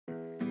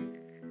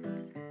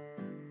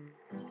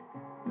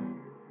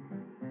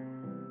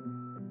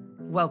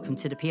Welcome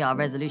to the PR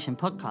Resolution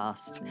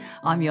Podcast.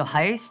 I'm your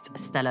host,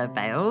 Stella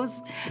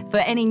Bales. For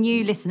any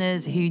new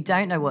listeners who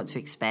don't know what to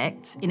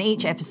expect, in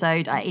each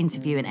episode I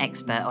interview an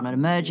expert on an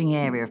emerging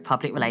area of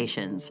public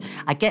relations.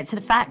 I get to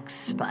the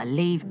facts, but I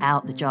leave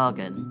out the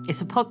jargon. It's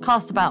a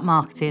podcast about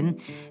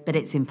marketing, but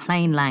it's in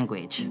plain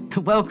language.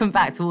 Welcome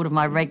back to all of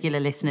my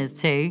regular listeners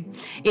too.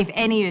 If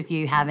any of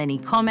you have any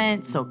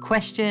comments or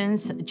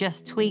questions,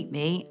 just tweet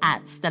me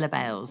at Stella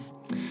Bales.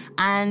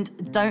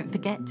 And don't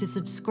forget to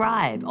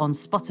subscribe on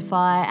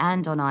Spotify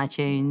and on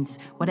iTunes,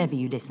 whatever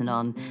you listen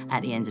on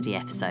at the end of the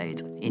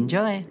episode.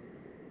 Enjoy.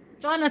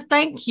 Donna,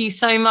 thank you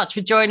so much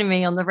for joining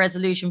me on the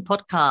Resolution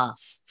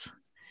Podcast.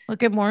 Well,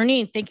 good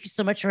morning. Thank you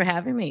so much for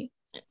having me.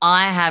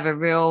 I have a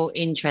real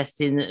interest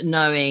in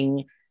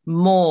knowing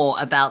more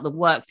about the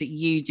work that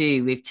you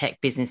do with tech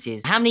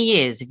businesses. How many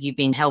years have you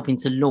been helping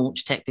to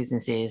launch tech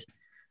businesses?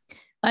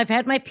 I've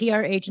had my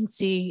PR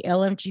agency,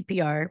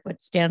 LMGPR,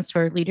 which stands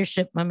for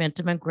Leadership,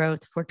 Momentum, and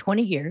Growth, for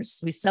 20 years.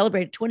 We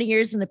celebrated 20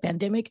 years in the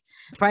pandemic.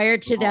 Prior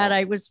to that,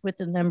 I was with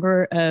a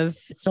number of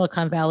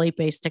Silicon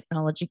Valley-based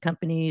technology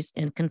companies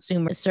and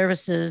consumer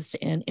services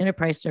and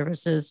enterprise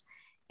services.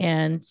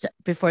 And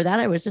before that,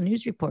 I was a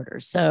news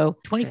reporter. So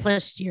 20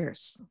 plus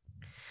years.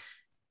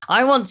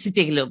 I want to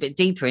dig a little bit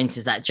deeper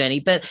into that journey,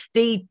 but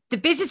the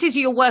businesses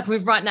you're working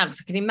with right now,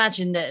 because I can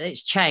imagine that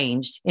it's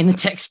changed in the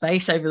tech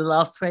space over the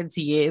last 20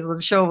 years.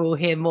 I'm sure we'll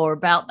hear more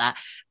about that.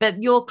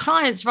 But your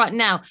clients right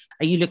now,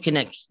 are you looking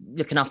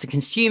after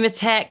consumer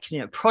tech,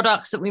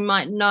 products that we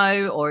might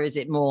know, or is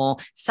it more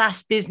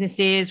SaaS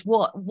businesses?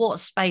 What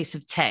space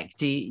of tech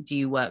do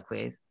you work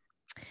with?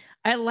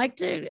 I like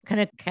to kind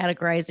of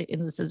categorize it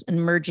in this as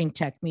emerging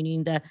tech,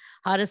 meaning the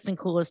hottest and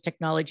coolest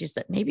technologies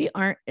that maybe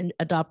aren't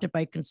adopted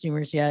by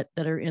consumers yet,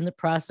 that are in the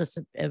process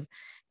of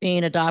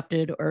being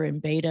adopted or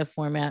in beta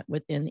format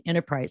within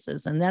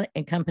enterprises. And that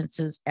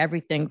encompasses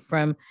everything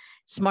from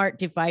smart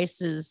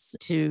devices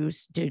to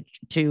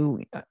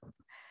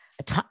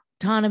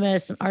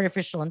autonomous and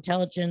artificial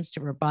intelligence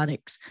to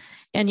robotics.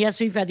 And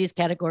yes, we've had these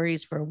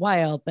categories for a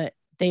while, but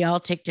they all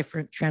take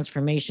different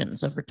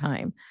transformations over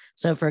time.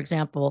 So for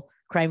example,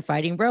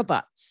 crime-fighting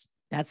robots,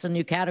 that's a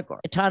new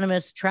category.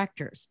 Autonomous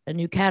tractors, a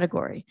new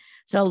category.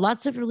 So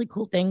lots of really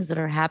cool things that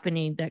are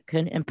happening that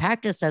can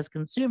impact us as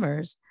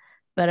consumers,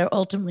 but are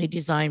ultimately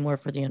designed more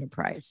for the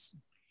enterprise.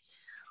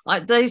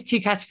 Those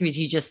two categories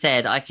you just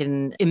said, I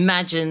can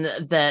imagine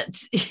that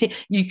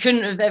you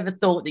couldn't have ever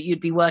thought that you'd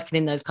be working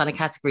in those kind of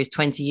categories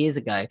 20 years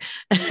ago.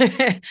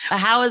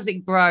 How has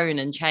it grown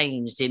and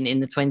changed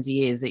in the 20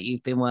 years that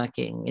you've been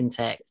working in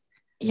tech?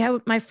 Yeah,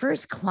 my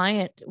first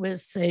client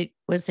was a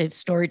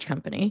storage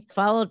company,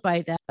 followed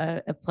by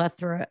that a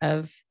plethora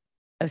of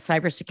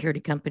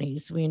cybersecurity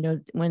companies. We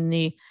know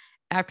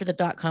after the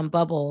dot-com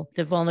bubble,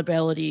 the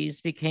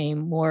vulnerabilities became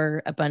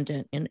more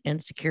abundant in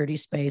security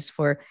space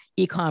for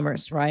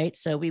e-commerce, right?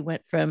 So we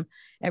went from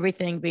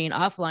everything being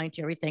offline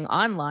to everything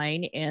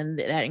online, and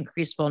that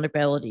increased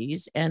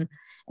vulnerabilities. And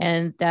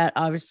that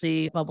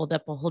obviously bubbled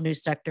up a whole new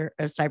sector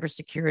of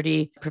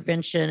cybersecurity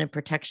prevention and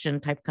protection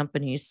type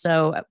companies.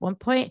 So at one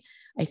point,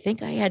 I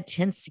think I had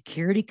 10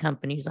 security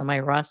companies on my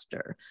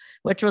roster,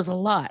 which was a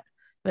lot.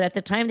 But at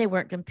the time, they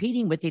weren't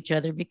competing with each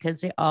other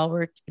because they all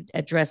were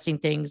addressing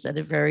things at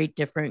a very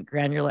different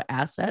granular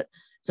asset.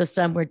 So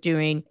some were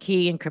doing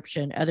key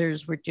encryption,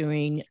 others were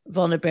doing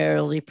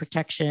vulnerability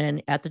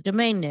protection at the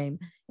domain name.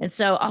 And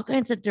so all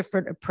kinds of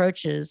different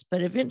approaches,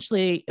 but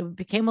eventually it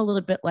became a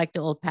little bit like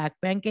the old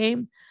Pac-Man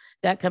game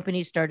that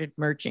companies started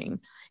merging.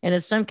 And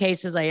in some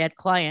cases, I had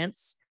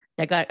clients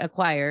that got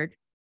acquired,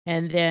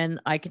 and then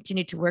I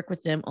continued to work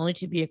with them only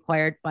to be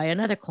acquired by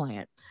another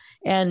client.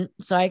 And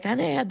so I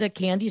kind of had the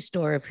candy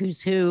store of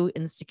who's who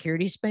in the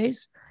security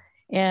space.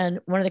 And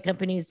one of the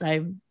companies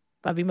I'm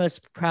probably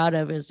most proud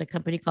of is a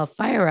company called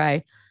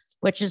FireEye,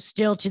 which is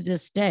still to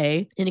this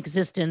day in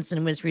existence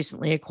and was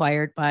recently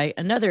acquired by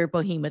another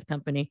behemoth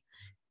company.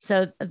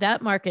 So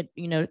that market,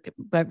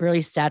 but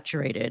really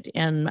saturated.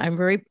 And I'm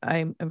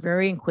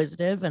very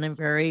inquisitive, and I'm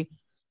very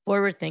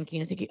forward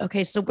thinking and thinking,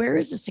 okay, so where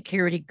is the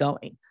security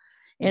going?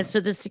 And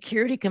so the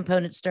security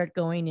components start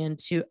going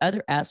into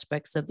other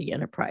aspects of the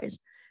enterprise.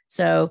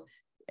 So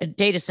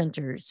data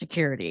center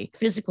security,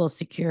 physical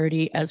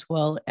security, as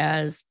well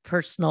as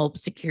personal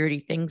security,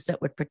 things that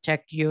would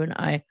protect you and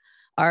I,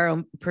 our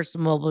own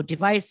personal mobile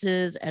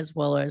devices, as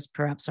well as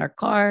perhaps our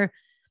car.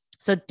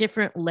 So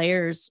different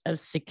layers of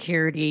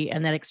security,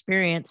 and that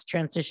experience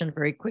transitioned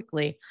very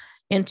quickly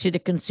into the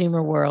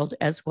consumer world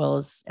as well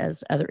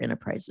as other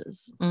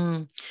enterprises.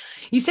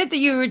 You said that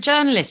you were a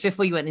journalist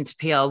before you went into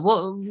PR.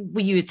 What were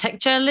you, a tech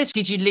journalist?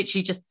 Did you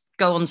literally just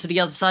go on to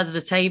the other side of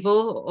the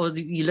table, or are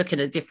you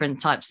looking at different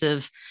types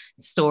of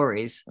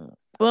stories?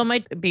 Well, I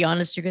might be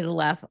honest, you're going to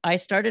laugh. I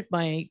started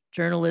my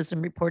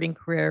journalism reporting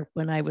career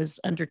when I was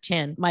under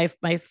 10. My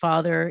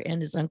father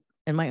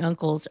and my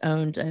uncles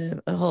owned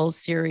a whole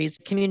series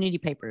of community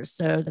papers.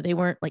 So they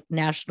weren't like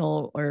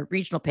national or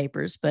regional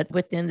papers, but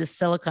within the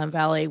Silicon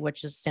Valley,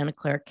 which is Santa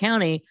Clara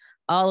County,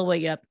 all the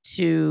way up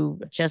to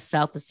just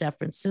south of San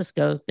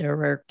Francisco, there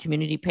were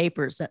community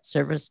papers that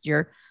serviced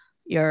your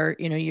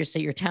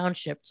your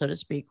township, so to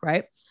speak,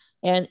 right?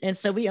 And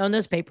so we own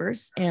those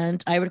papers,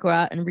 and I would go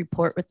out and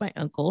report with my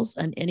uncles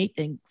on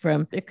anything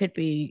from, it could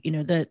be,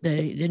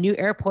 the new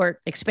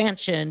airport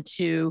expansion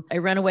to a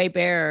runaway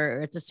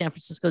bear at the San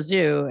Francisco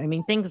Zoo. I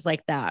mean, things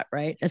like that,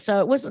 right? And so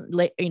it wasn't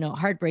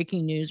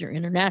heartbreaking news or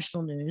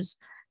international news,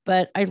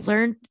 but I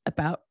learned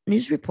about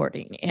news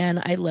reporting, and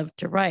I loved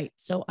to write.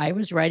 So I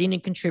was writing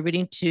and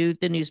contributing to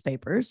the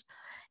newspapers.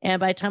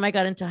 And by the time I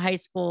got into high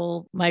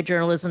school, my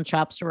journalism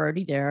chops were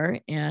already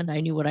there, and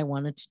I knew what I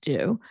wanted to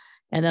do.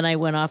 And then I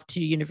went off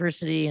to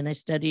university and I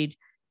studied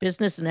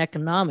business and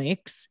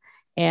economics,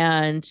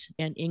 and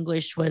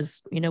English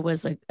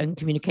and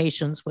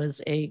communications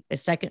was a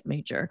second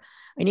major.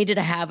 I needed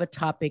to have a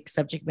topic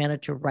subject matter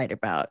to write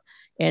about.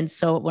 And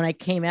so when I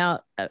came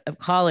out of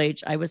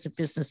college, I was a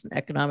business and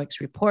economics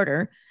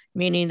reporter,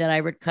 meaning that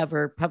I would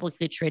cover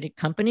publicly traded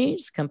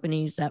companies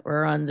that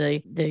were on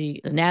the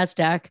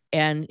NASDAQ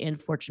and in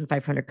Fortune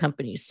 500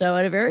 companies. So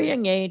at a very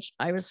young age,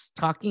 I was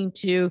talking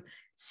to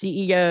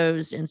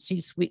CEOs and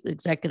C-suite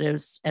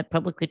executives at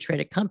publicly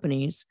traded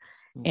companies.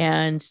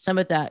 And some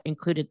of that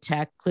included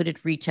tech, included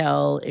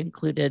retail,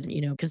 included,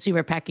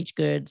 consumer packaged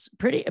goods,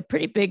 a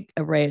pretty big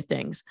array of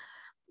things.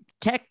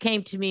 Tech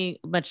came to me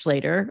much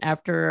later,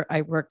 after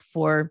I worked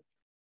for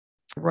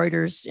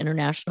Reuters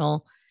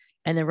International.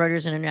 And then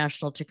Reuters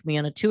International took me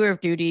on a tour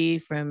of duty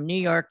from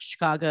New York,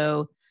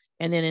 Chicago,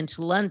 and then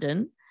into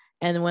London.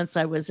 And then once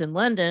I was in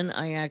London,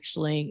 I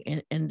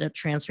actually ended up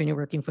transferring to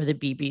working for the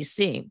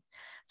BBC.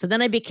 So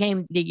then I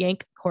became the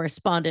Yank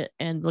correspondent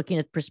and looking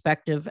at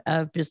perspective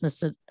of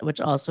businesses,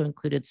 which also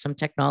included some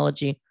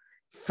technology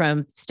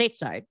from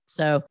stateside.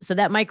 So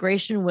that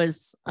migration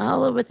was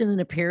all within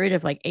a period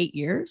of like 8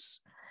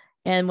 years.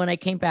 And when I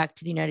came back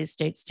to the United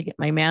States to get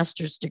my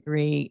master's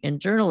degree in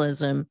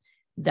journalism,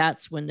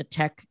 that's when the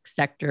tech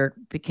sector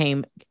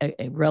became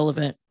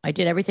relevant. I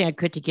did everything I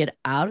could to get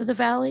out of the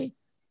Valley,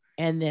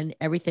 and then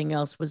everything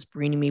else was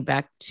bringing me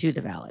back to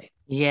the Valley.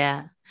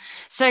 Yeah.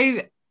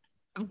 So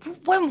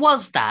when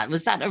was that?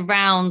 Was that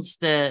around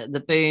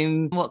the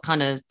boom? What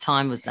kind of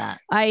time was that?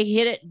 I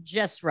hit it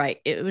just right.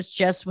 It was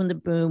just when the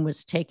boom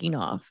was taking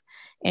off,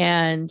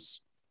 and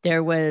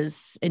there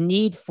was a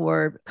need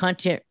for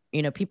content,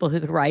 people who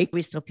could write.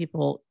 We still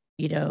people,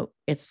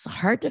 it's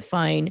hard to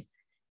find.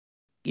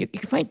 You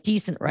can find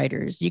decent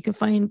writers. You can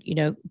find,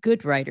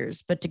 good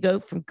writers, but to go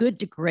from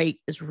good to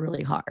great is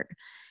really hard.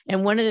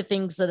 And one of the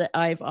things that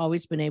I've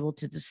always been able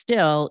to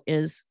distill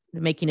is the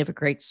making of a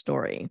great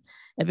story.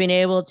 I've been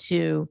able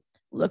to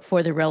look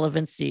for the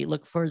relevancy,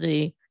 look for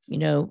the,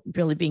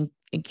 really being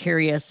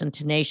curious and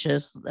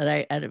tenacious that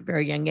I, at a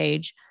very young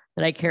age,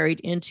 that I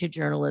carried into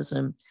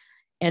journalism,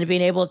 and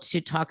being able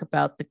to talk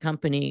about the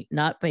company,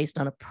 not based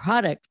on a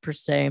product per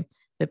se,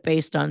 but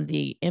based on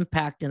the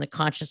impact and the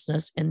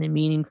consciousness and the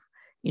meaning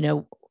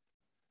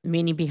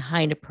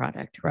behind a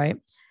product, right?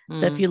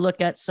 So if you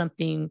look at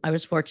something, I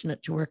was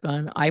fortunate to work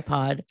on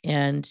iPod,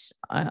 and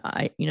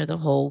I the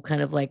whole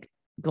kind of like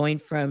going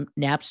from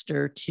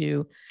Napster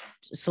to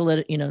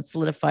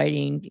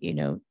solidifying,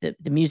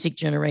 the music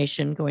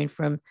generation, going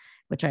from,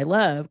 which I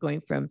love, going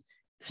from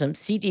some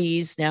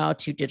CDs now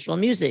to digital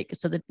music.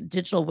 So the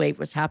digital wave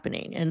was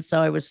happening. And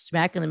so I was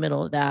smack in the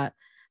middle of that.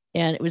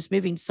 And it was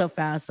moving so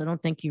fast. I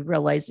don't think you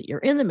realize that you're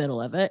in the middle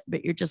of it,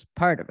 but you're just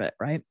part of it,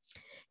 right?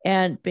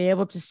 And be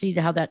able to see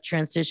how that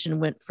transition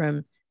went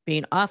from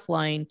being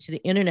offline to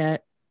the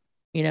internet,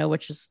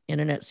 which is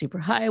internet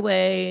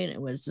superhighway. And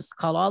it was just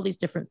called all these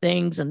different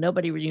things, and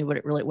nobody knew what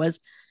it really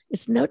was.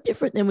 It's no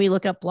different than we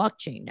look up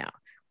blockchain now,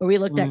 or we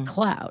looked at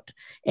cloud.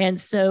 And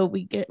so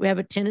we have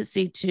a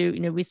tendency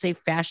to, we say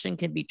fashion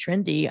can be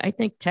trendy. I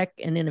think tech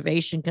and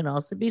innovation can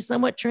also be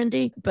somewhat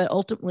trendy, but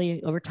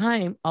ultimately over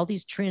time, all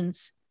these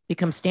trends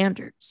become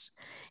standards.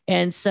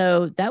 And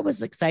so that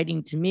was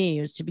exciting to me,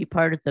 was to be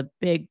part of the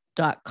big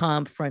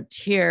 .com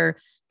frontier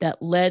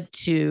that led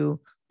to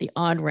the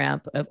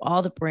on-ramp of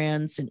all the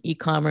brands and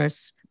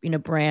e-commerce,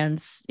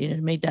 brands,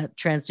 made that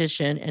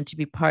transition, and to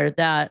be part of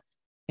that.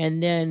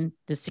 And then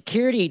the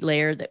security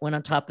layer that went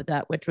on top of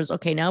that, which was,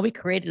 okay, now we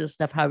created this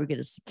stuff, how are we going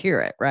to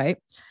secure it, right?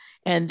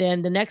 And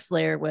then the next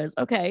layer was,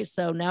 okay,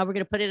 so now we're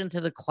going to put it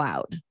into the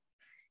cloud.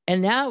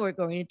 And now we're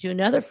going into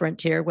another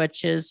frontier,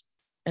 which is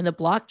in the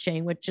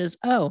blockchain, which is,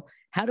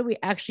 how do we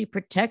actually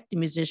protect the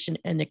musician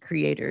and the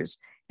creators?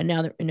 And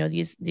now that,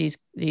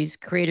 these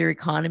creator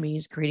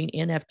economies,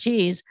 creating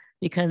NFTs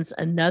becomes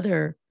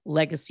another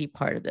legacy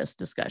part of this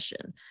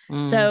discussion.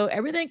 So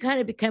everything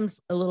kind of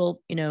becomes a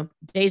little,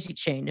 daisy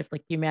chain. If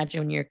like you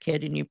imagine when you're a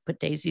kid and you put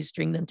daisies,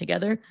 string them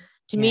together,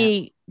 to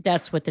me,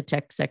 that's what the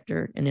tech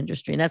sector and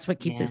industry, and that's what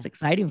keeps this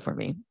exciting for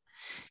me.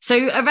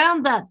 So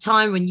around that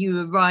time when you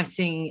were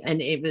writing,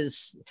 and it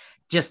was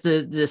just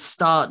the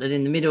start and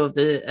in the middle of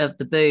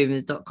the boom,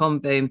 the .com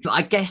boom,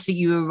 I guess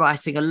you were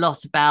writing a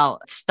lot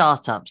about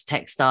startups,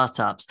 tech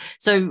startups.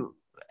 So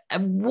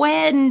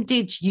when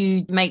did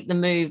you make the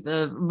move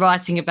of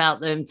writing about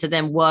them to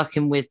then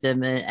working with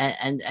them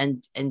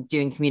and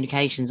doing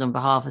communications on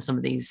behalf of some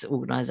of these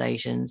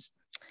organizations?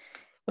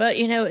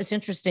 Well, it's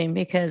interesting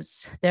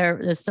because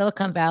the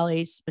Silicon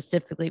Valley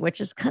specifically, which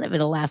is kind of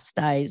an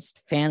elasticized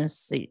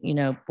fantasy,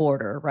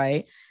 border,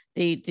 right?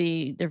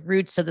 The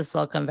roots of the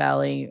Silicon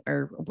Valley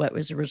are what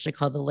was originally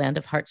called the Land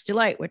of Heart's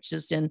Delight, which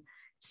is in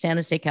San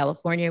Jose,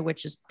 California,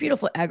 which is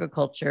beautiful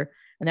agriculture.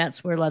 And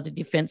that's where a lot of the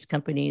defense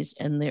companies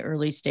and the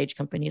early stage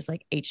companies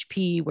like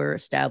HP were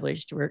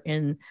established, were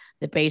in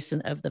the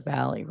basin of the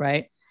valley,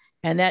 right?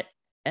 And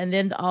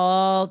then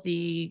all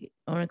the,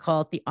 I want to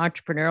call it the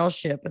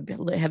entrepreneurship,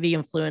 a heavy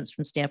influence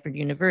from Stanford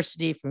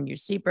University, from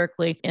UC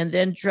Berkeley, and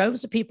then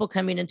droves of people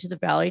coming into the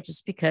valley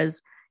just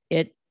because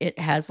it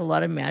has a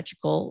lot of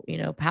magical,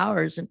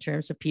 powers in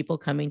terms of people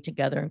coming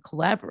together and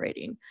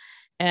collaborating.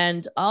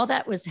 And all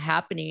that was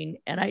happening.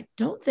 And I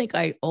don't think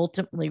I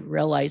ultimately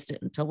realized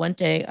it until one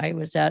day I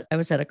was at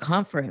a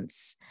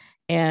conference,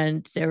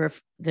 and there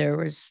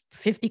was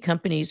 50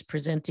 companies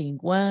presenting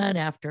one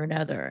after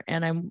another.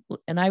 And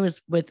I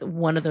was with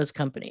one of those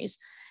companies.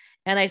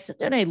 And I sat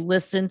there and I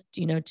listened,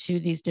 to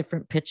these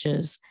different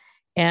pitches.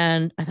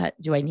 And I thought,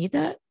 do I need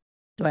that?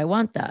 Do I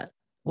want that?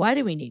 Why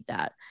do we need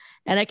that?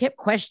 And I kept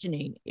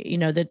questioning,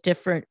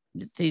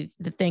 the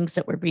things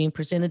that were being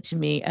presented to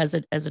me as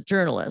a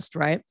journalist,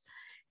 right?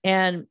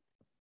 And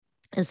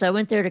so I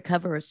went there to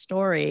cover a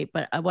story,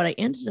 but what I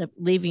ended up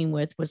leaving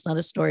with was not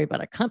a story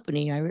about a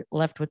company. I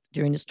left with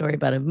doing a story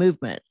about a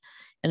movement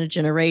and a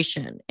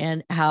generation,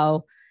 and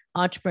how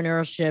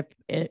entrepreneurship,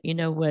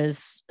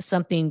 was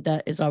something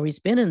that has always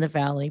been in the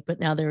valley, but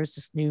now there was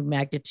this new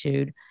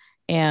magnitude,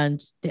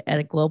 and at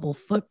a global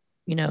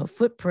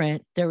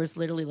footprint, there was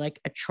literally like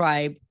a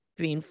tribe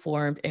being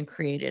formed and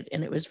created,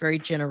 and it was very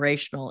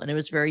generational, and it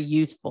was very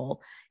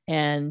youthful,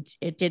 and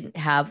it didn't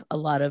have a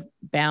lot of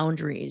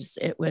boundaries.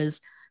 It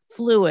was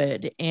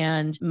fluid,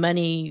 and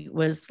money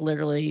was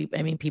literally,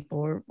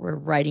 people were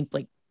writing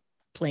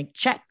blank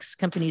checks.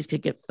 Companies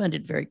could get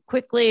funded very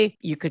quickly.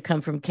 You could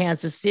come from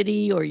Kansas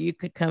City, or you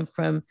could come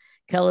from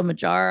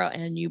Kilimanjaro,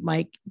 and you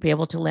might be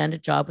able to land a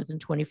job within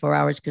 24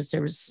 hours because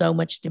there was so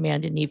much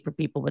demand and need for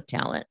people with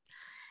talent.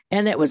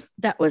 And that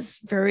was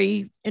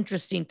very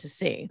interesting to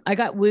see. I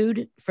got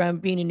wooed from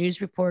being a news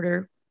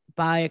reporter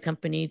by a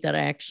company that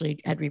I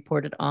actually had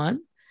reported on.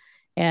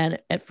 And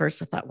at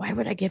first I thought, why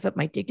would I give up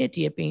my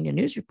dignity of being a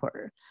news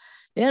reporter?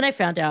 Then I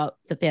found out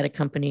that they had a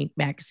company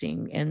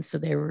magazine. And so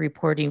they were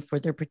reporting for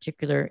their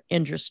particular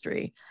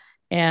industry.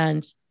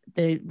 And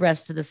the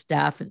rest of the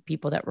staff and the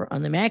people that were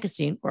on the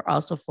magazine were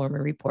also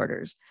former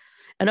reporters.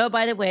 And oh,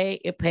 by the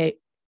way, it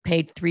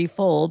paid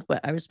threefold what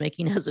I was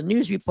making as a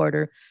news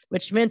reporter,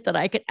 which meant that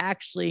I could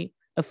actually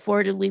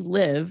affordably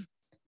live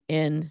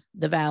in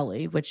the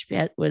valley, which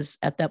was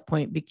at that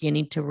point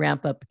beginning to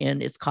ramp up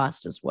in its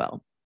cost as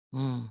well.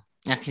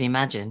 I can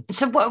imagine.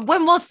 So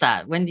when was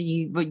that? When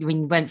you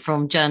went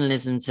from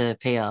journalism to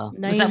PR?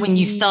 90, was that when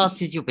you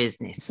started your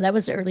business? So that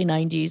was the early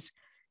 90s.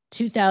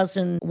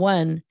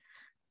 2001,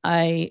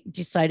 I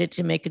decided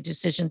to make a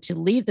decision to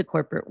leave the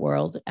corporate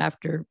world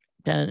after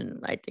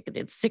done, I think I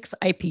did 6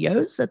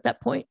 IPOs at that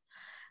point.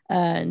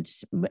 And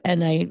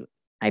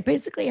I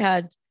basically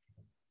had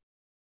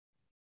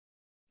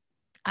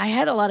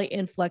a lot of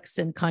influx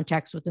and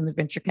contacts within the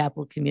venture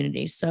capital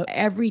community. So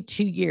every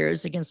 2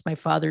 years, against my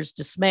father's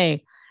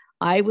dismay,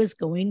 I was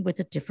going with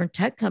a different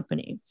tech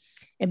company.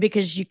 And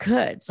because you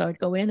could, so I'd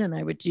go in and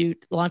I would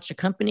launch a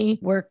company,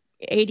 work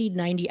 80,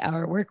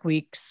 90-hour work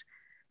weeks,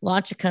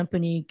 launch a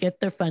company, get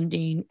their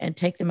funding, and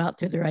take them out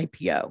through their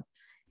IPO.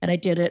 And I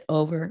did it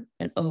over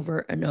and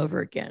over and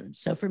over again.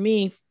 So for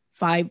me,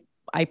 5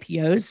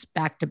 IPOs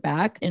back to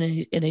back in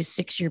a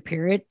 6-year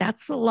period,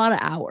 that's a lot of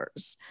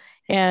hours.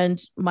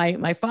 And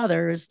my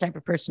father is the type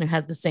of person who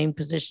had the same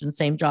position,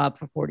 same job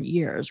for 40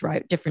 years,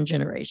 right? Different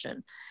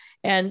generation.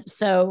 And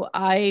so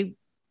I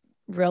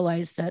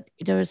realized that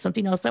there was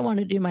something else I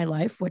wanted to do in my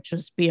life, which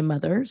was be a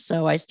mother.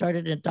 So I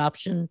started an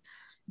adoption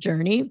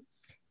journey.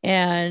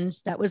 And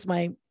that was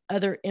my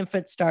other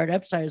infant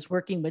startups. I was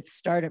working with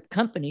startup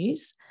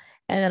companies.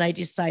 And then I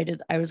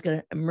decided I was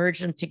going to merge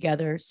them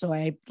together. So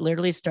I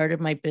literally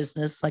started my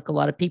business like a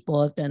lot of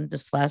people have done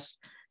this last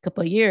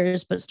couple of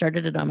years, but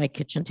started it on my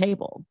kitchen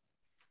table.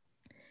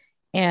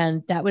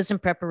 And that was in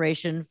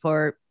preparation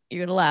for, you're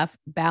going to laugh,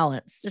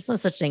 balance. There's no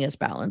such thing as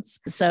balance.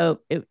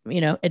 So,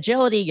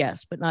 agility,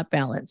 yes, but not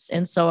balance.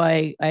 And so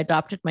I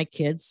adopted my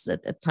kids.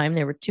 At the time,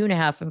 they were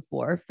 2.5 and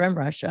 4 from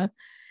Russia.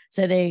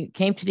 So they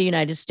came to the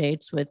United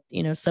States with,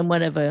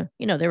 somewhat of a,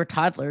 they were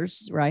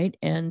toddlers, right?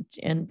 And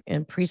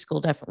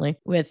preschool, definitely,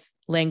 with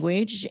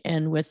language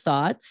and with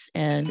thoughts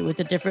and with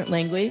a different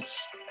language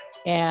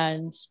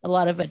and a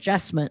lot of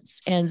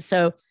adjustments. And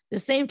so the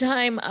same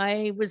time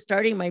I was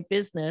starting my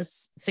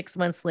business, 6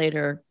 months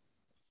later,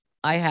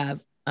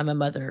 I'm a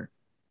mother,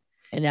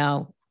 and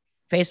now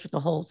faced with a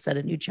whole set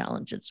of new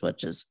challenges,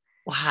 which is,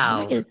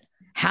 wow,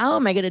 how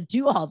am I going to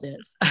do all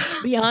this?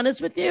 Be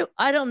honest with you,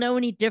 I don't know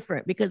any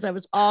different, because I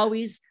was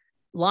always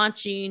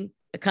launching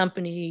a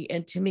company.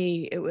 And to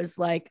me, it was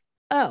like,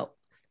 oh,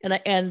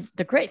 and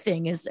the great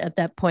thing is at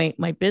that point,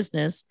 my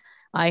business,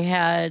 I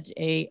had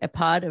a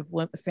pod of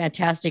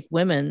fantastic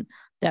women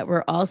that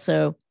were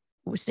also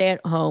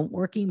stay-at-home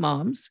working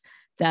moms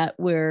that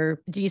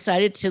were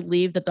decided to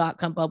leave the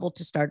dot-com bubble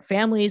to start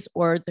families,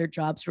 or their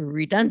jobs were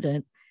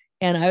redundant.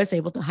 And I was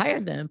able to hire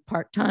them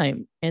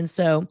part-time. And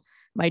so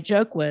my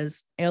joke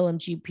was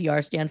LMG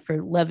PR stand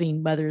for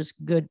Loving Mothers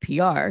Good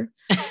PR,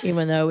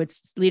 even though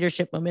it's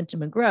leadership,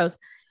 momentum, and growth.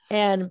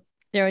 And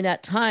during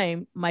that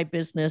time, my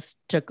business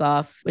took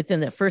off. Within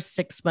the first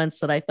 6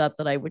 months that I thought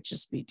that I would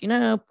just be,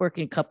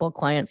 working a couple of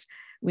clients,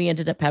 we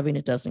ended up having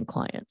a dozen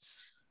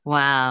clients.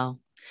 Wow.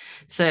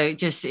 So it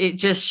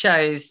just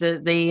shows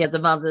that the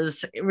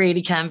mothers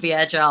really can be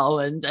agile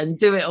and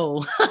do it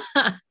all.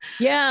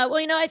 Yeah.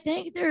 Well, I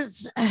think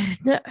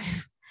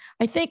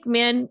I think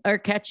men are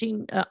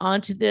catching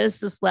onto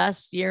this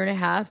last year and a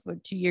half or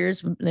 2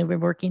 years when they've been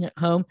working at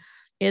home.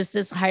 Is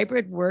this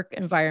hybrid work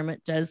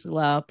environment does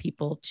allow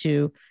people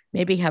to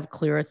maybe have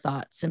clearer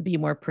thoughts and be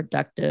more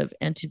productive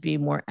and to be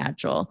more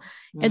agile.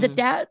 And the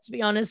dads, to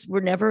be honest,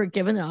 were never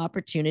given the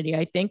opportunity,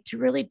 I think, to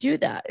really do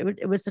that.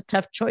 It was a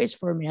tough choice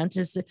for a man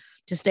to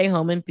stay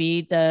home and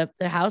be the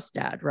house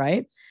dad,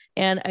 right?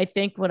 And I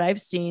think what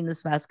I've seen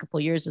this past couple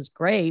of years is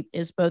great,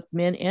 is both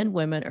men and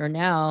women are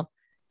now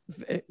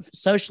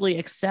socially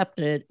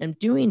accepted and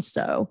doing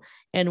so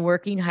and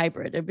working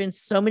hybrid. There have been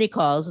so many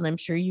calls, and I'm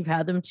sure you've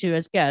had them too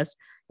as guests,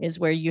 is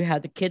where you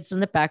have the kids in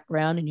the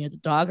background and you have the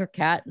dog or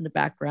cat in the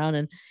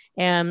background,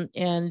 and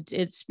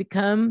it's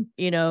become,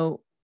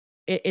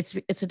 it's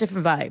a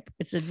different vibe.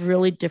 It's a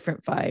really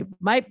different vibe.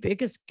 My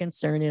biggest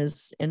concern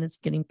is, and it's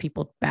getting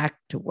people back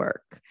to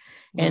work.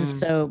 And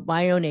so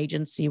my own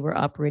agency, we're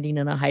operating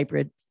in a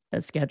hybrid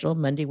schedule: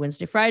 Monday,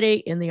 Wednesday, Friday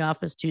in the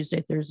office,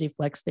 Tuesday, Thursday,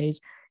 flex days.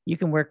 You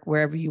can work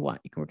wherever you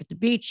want. You can work at the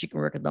beach. You can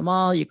work at the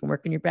mall. You can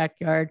work in your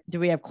backyard. Do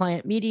we have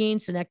client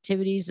meetings and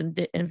activities and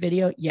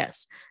video?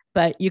 Yes.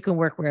 But you can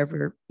work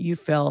wherever you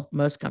feel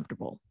most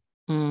comfortable.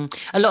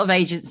 A lot of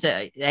agencies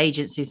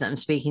that I'm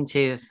speaking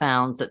to have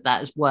found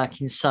that is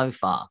working so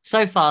far.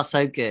 So far,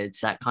 so good,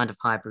 that kind of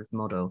hybrid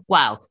model.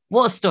 Wow,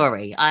 what a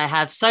story. I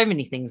have so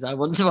many things I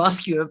want to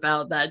ask you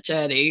about that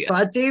journey. But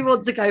I do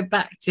want to go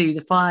back to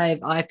the 5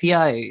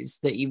 IPOs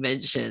that you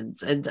mentioned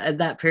and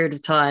that period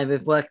of time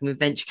of working with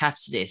venture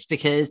capitalists,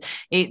 because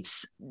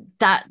it's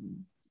that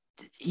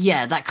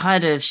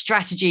kind of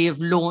strategy of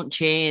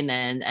launching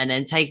and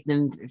then taking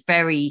them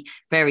very,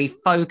 very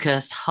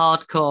focused,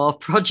 hardcore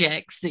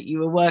projects that you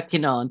were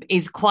working on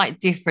is quite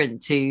different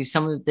to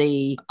some of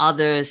the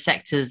other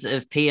sectors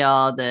of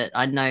PR that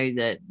I know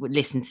that would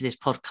listen to this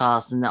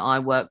podcast and that I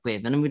work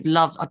with. And I'd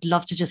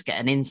love to just get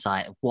an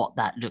insight of what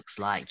that looks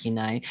like.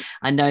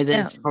 I know that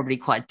it's probably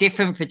quite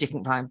different for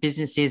different kind of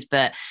businesses,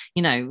 but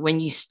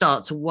when you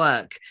start to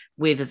work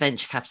with a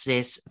venture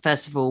capitalist,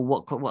 first of all,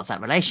 what's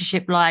that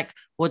relationship like?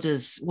 What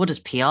does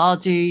PR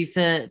do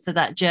for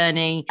that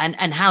journey,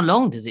 and how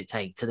long does it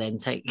take to then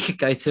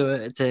go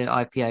to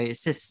IPO?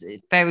 It's just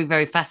very,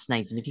 very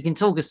fascinating. If you can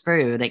talk us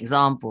through an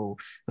example,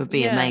 would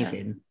be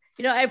amazing.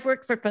 I've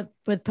worked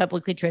with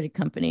publicly traded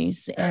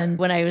companies, and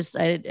when I was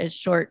a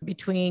short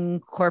between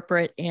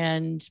corporate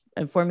and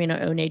forming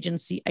my own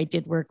agency, I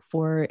did work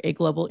for a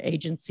global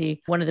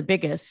agency, one of the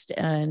biggest,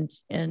 and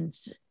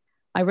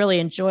I really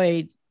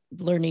enjoyed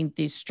learning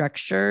the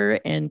structure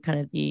and kind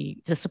of the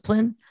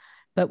discipline.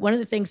 But one of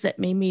the things that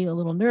made me a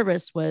little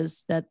nervous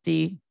was that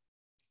the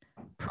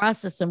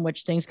process in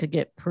which things could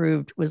get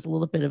proved was a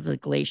little bit of a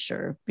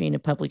glacier, being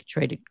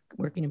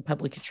working in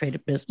publicly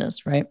traded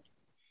business, right?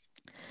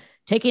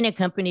 Taking a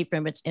company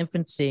from its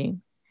infancy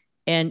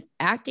and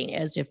acting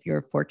as if you're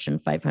a Fortune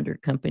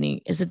 500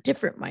 company is a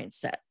different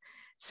mindset.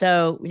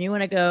 So when you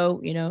want to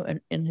go,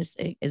 in this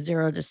a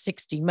 0 to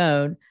 60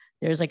 mode,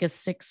 there's like a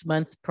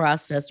 6-month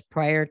process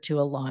prior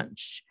to a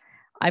launch.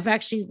 I've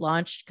actually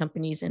launched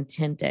companies in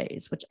 10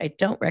 days, which I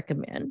don't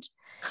recommend.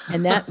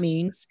 And that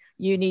means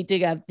you need to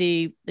have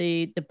the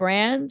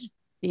brand,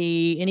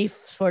 any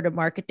sort of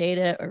market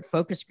data or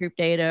focus group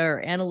data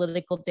or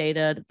analytical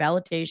data,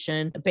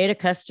 validation, beta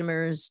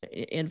customers,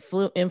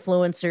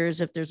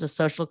 influencers, if there's a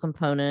social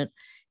component,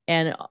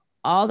 and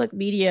all the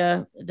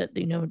media that,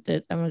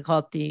 that I'm going to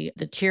call it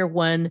the tier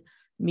 1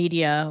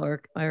 media,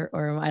 or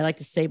I like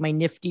to say my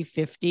nifty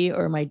 50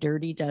 or my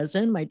dirty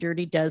dozen. My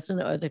dirty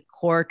dozen are the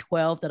core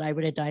 12 that I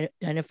would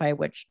identify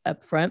which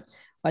up front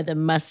are the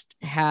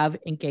must-have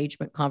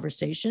engagement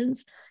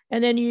conversations.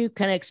 And then you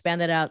kind of expand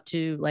that out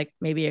to like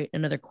maybe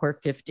another core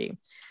 50.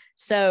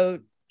 So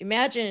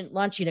imagine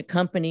launching a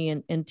company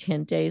in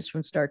 10 days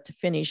from start to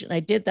finish. And I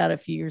did that a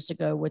few years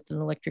ago with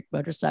an electric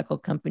motorcycle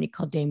company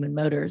called Damon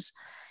Motors.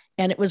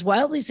 And it was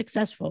wildly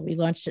successful. We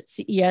launched at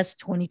CES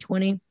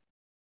 2020.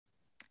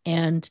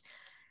 And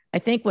I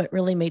think what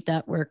really made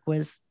that work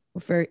was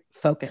very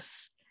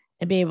focus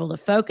and be able to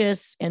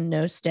focus and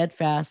know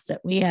steadfast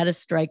that we had a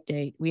strike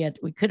date.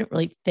 We couldn't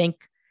really think.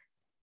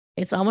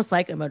 It's almost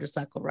like a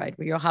motorcycle ride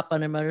where you'll hop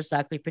on a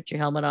motorcycle, you put your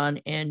helmet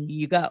on and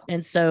you go.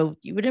 And so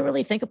you wouldn't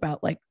really think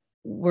about like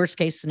worst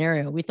case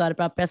scenario. We thought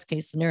about best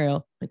case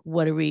scenario. Like,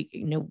 what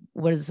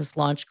is this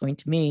launch going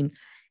to mean?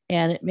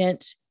 And it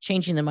meant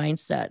changing the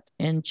mindset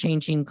and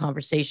changing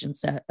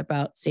conversations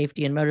about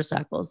safety in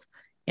motorcycles,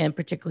 and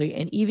particularly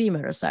an EV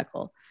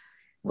motorcycle.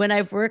 when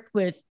I've worked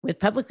with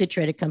publicly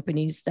traded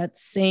companies, that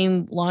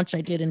same launch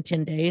I did in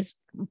 10 days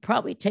would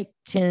probably take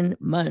 10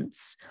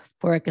 months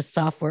for like a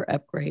software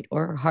upgrade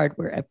or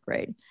hardware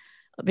upgrade,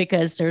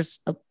 because there's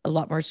a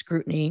lot more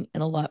scrutiny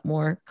and a lot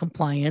more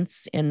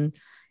compliance and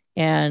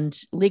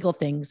legal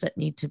things that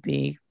need to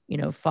be,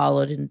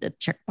 followed, and the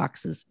check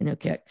boxes,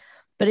 kicked.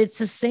 But it's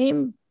the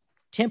same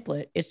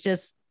template. It's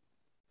just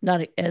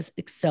not as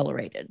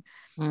accelerated.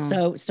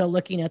 So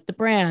looking at the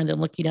brand and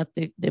looking at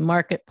the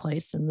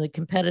marketplace and the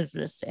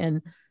competitiveness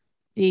and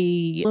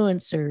the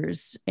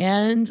influencers,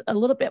 and a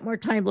little bit more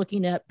time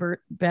looking at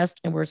best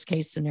and worst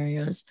case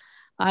scenarios.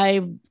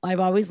 I've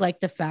always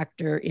liked to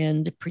factor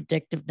in the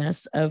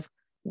predictiveness of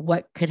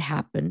what could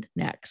happen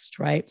next,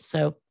 right?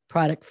 So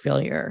product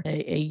failure,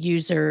 a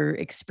user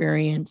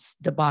experience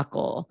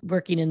debacle.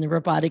 Working in the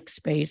robotic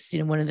space,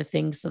 one of the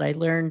things that I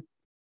learned,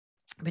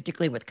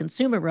 particularly with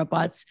consumer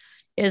robots,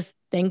 is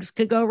things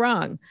could go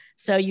wrong.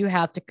 So you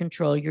have to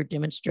control your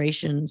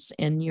demonstrations,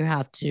 and you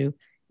have to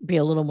be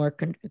a little more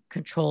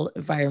controlled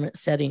environment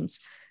settings.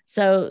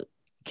 So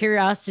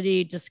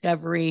curiosity,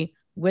 discovery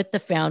with the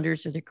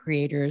founders or the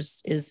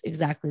creators is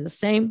exactly the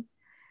same.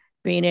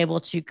 Being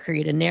able to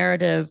create a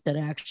narrative that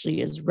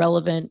actually is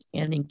relevant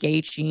and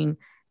engaging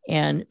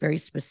and very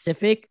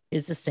specific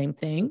is the same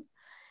thing.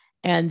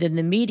 And then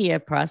the media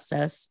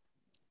process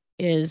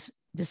is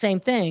the same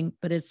thing,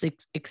 but it's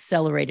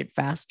accelerated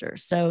faster.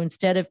 So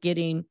instead of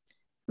getting,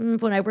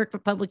 when I work for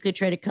publicly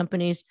traded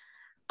companies,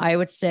 I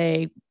would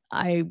say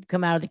I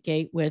come out of the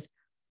gate with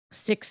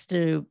 6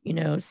 to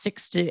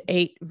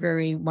 8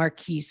 very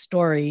marquee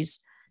stories.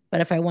 But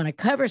if I want a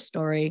cover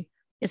story,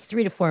 it's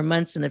 3 to 4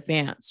 months in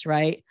advance,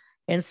 right?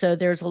 And so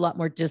there's a lot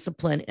more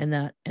discipline in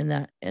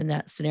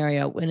that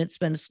scenario. When it's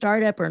been a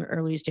startup or an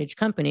early stage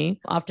company,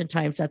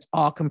 oftentimes that's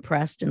all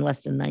compressed in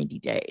less than 90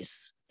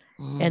 days.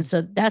 And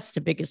so that's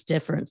the biggest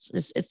difference.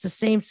 It's the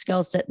same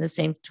skill set and the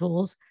same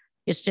tools.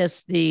 It's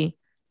just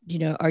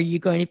are you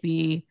going to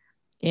be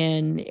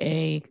in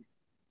a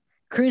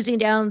cruising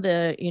down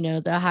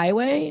the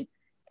highway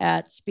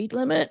at speed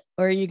limit,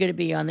 or are you going to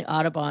be on the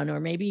Autobahn, or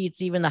maybe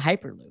it's even the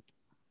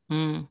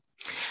Hyperloop?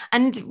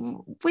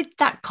 And with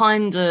that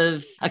kind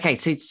of, okay,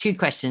 so it's 2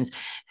 questions.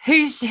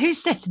 Who's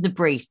setting the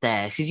brief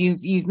there? Because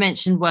you've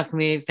mentioned working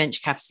with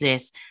venture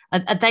capitalists. Are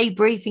they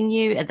briefing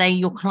you? Are they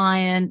your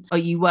client? Are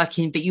you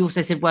working, but you also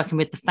said working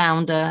with the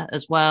founder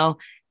as well.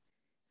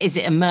 Is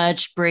it a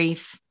merged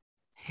brief?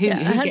 Who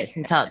gets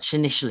in touch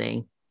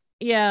initially?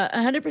 Yeah,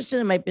 100%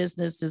 of my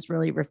business is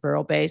really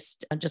referral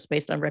based, just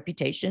based on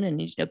reputation, and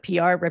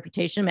PR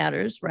reputation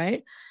matters,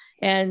 right?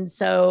 And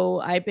so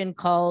I've been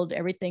called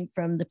everything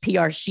from the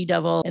PR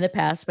she-devil in the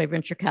past by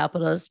venture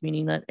capitalists,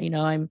 meaning that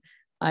I'm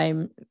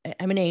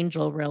an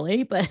angel,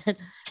 really,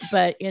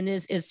 but in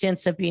this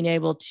sense of being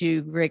able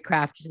to very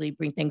craftily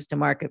bring things to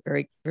market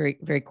very, very,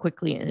 very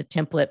quickly in a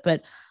template.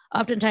 But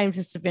oftentimes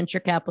it's a venture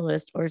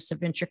capitalist, or it's a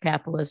venture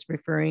capitalist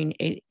referring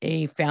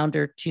a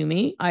founder to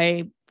me.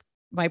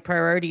 My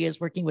priority is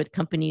working with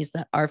companies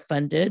that are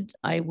funded.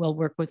 I will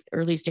work with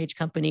early stage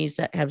companies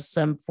that have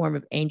some form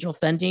of angel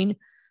funding,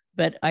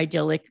 but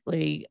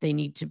ideally they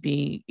need to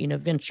be,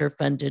 venture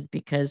funded,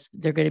 because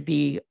they're going to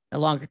be a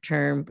longer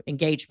term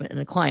engagement in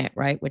a client,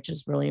 right? Which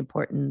is really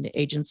important in the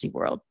agency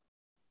world.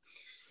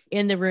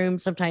 In the room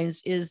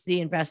sometimes is the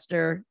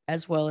investor,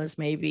 as well as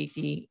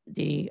maybe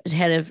the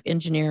head of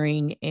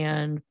engineering.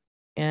 And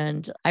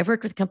I've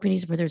worked with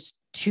companies where there's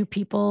 2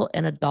 people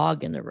and a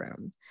dog in the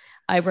room.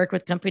 I've worked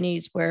with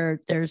companies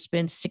where there's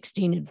been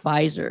 16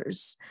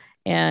 advisors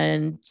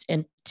and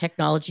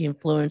technology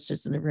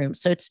influencers in the room.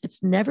 So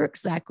it's never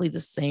exactly the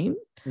same,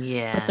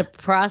 but the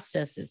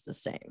process is the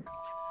same.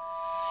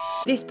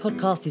 This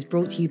podcast is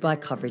brought to you by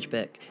Coverage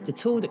Book, the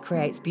tool that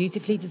creates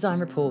beautifully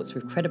designed reports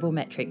with credible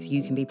metrics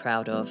you can be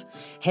proud of.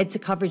 Head to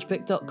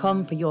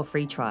coveragebook.com for your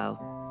free trial.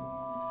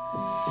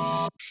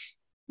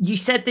 You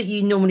said that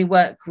you normally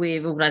work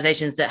with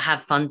organisations that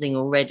have funding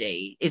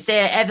already. Is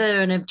there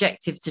ever an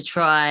objective to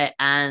try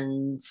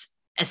and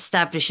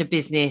establish a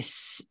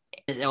business,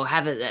 or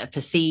have a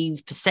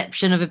perceived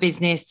perception of a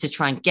business to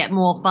try and get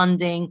more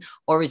funding?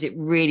 Or is it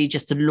really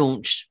just to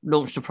launch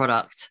the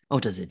product?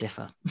 Or does it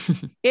differ?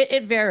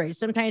 It varies.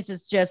 Sometimes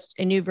it's just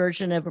a new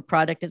version of a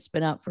product that's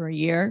been out for a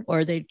year,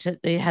 or they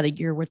had a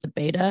year worth of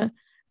beta.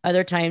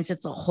 Other times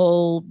it's a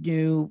whole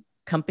new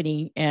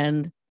company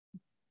and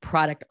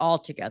product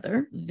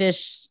altogether.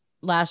 This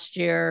last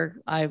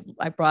year, I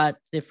brought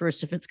the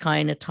first of its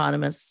kind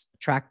autonomous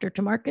tractor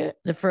to market,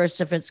 the first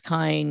of its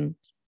kind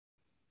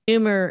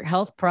consumer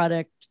health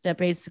product that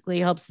basically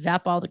helps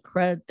zap all the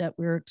crud that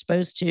we're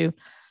exposed to,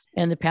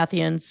 and the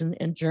pathogens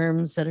and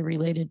germs that are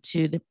related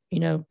to to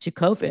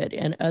COVID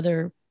and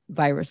other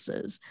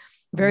viruses.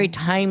 Very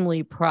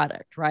timely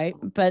product, right?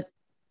 But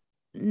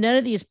none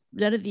of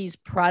these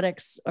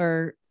products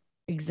are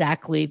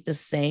exactly the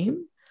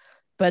same,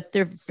 but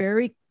they're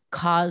very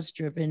cause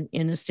driven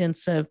in a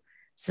sense of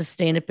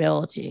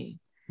sustainability.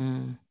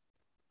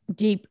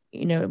 Deep,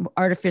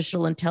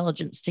 artificial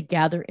intelligence to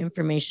gather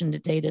information, to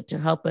data, to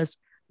help us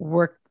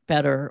work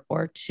better,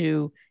 or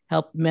to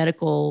help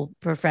medical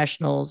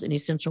professionals and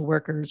essential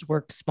workers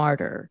work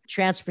smarter.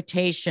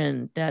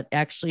 Transportation that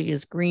actually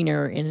is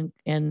greener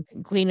and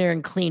cleaner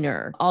and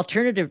cleaner.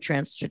 Alternative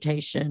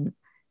transportation,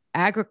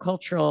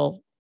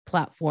 agricultural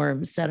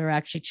platforms that are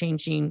actually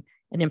changing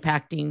and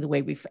impacting the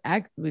way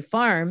we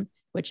farm,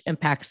 which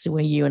impacts the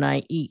way you and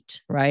I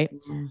eat, right?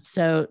 Mm-hmm.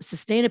 So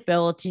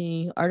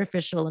sustainability,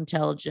 artificial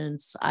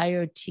intelligence,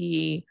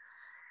 IoT,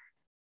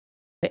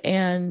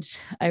 and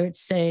I would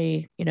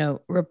say,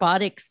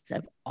 robotics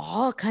have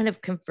all kind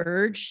of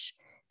converged.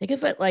 Think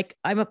of it like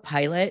I'm a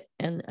pilot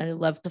and I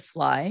love to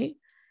fly.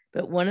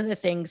 But one of the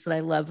things that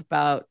I love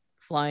about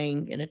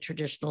flying in a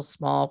traditional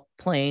small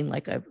plane,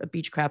 like a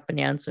Beechcraft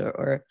Bonanza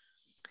or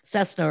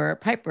Cessna or a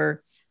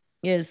Piper,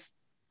 is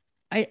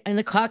in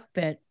the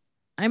cockpit,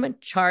 I'm in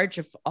charge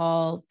of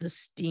all the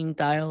steam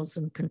dials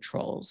and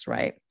controls,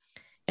 right?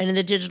 And in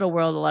the digital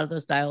world, a lot of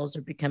those dials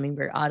are becoming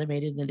very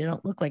automated and they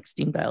don't look like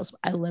steam dials.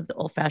 I love the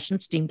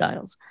old-fashioned steam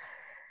dials.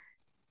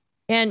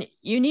 And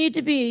you need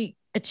to be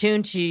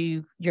attuned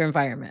to your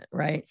environment,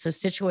 right? So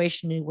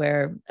situationally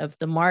aware of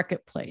the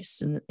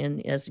marketplace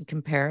and as in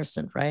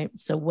comparison, right?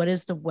 So what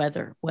is the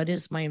weather? What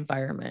is my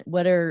environment?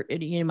 What are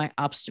my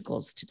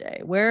obstacles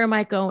today? Where am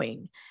I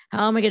going?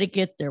 How am I going to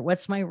get there?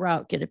 What's my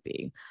route going to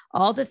be?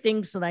 All the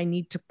things that I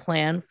need to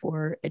plan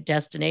for a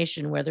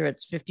destination, whether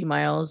it's 50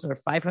 miles or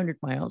 500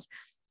 miles,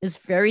 is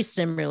very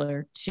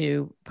similar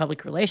to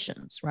public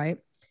relations, right?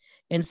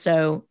 And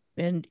so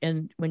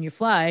and when you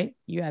fly,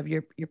 you have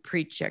your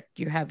pre-check,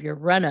 you have your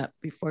run-up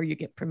before you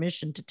get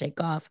permission to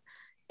take off,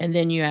 and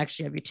then you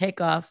actually have your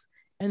takeoff.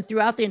 And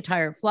throughout the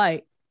entire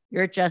flight,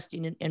 you're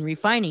adjusting and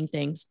refining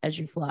things as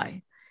you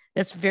fly.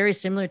 That's very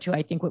similar to,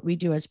 I think, what we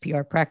do as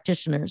PR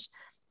practitioners,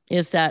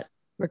 is that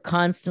we're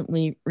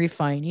constantly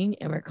refining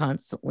and we're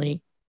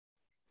constantly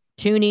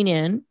tuning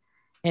in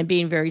and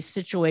being very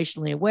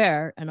situationally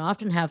aware, and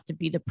often have to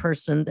be the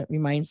person that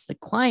reminds the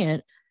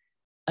client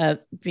of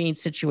being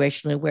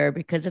situationally aware,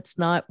 because it's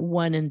not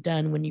one and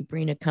done when you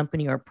bring a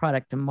company or a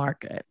product to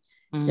market.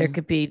 There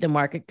could be, the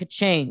market could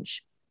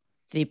change.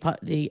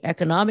 The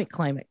economic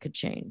climate could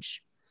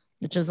change,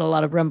 which is a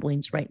lot of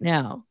rumblings right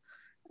now.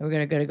 We're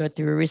going to go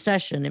through a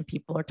recession and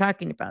people are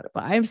talking about it.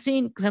 But I've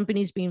seen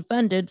companies being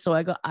funded. So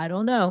I go, I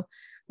don't know.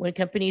 When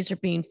companies are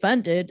being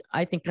funded,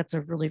 I think that's a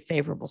really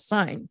favorable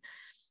sign.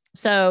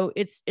 So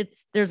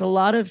there's a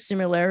lot of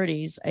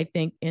similarities, I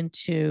think,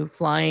 into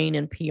flying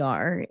and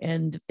PR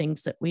and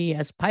things that we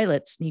as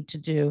pilots need to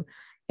do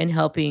in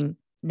helping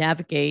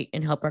navigate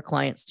and help our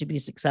clients to be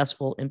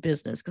successful in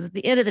business. Because at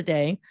the end of the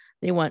day,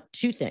 they want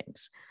two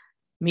things: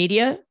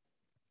 media,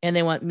 and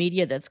they want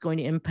media that's going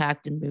to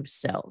impact and move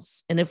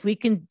sales. And if we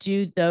can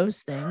do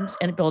those things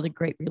and build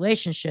great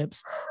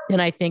relationships,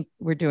 then I think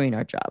we're doing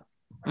our job.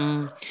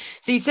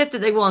 So you said that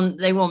they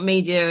want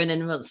media and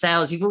then want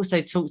sales. You've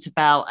also talked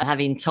about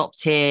having top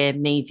tier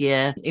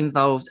media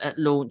involved at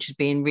launch as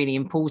being really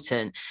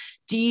important.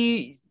 Do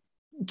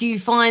you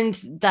find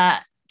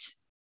that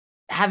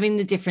having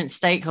the different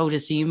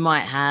stakeholders, so you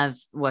might have,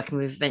 working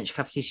with venture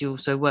capitalists, you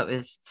also work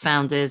with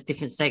founders,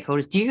 different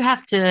stakeholders, do you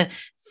have to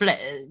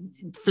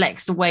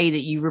flex the way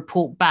that you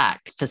report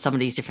back for some of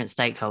these different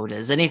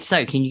stakeholders? And if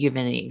so, can you give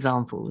any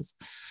examples?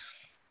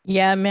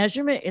 Yeah,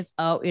 measurement is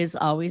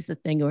always the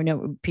thing. We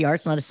know PR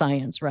is not a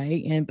science,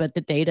 right? But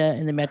the data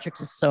and the metrics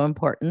is so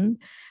important.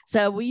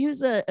 So we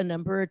use a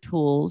number of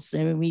tools,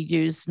 and we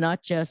use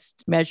not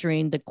just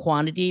measuring the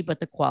quantity, but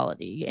the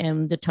quality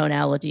and the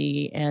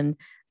tonality, and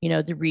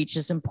the reach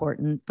is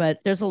important. But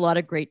there's a lot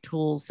of great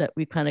tools that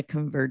we kind of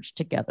converge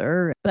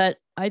together. But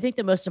I think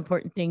the most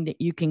important thing that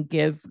you can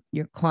give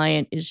your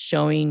client is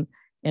showing,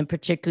 and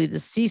particularly the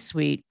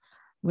C-suite,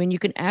 when you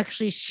can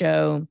actually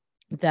show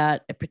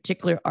that a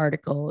particular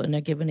article, and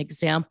I give an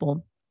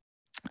example.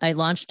 I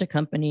launched a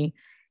company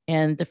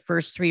and the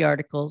first 3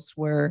 articles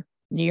were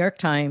New York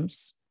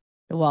Times,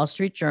 the Wall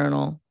Street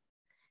Journal,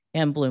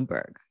 and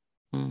Bloomberg.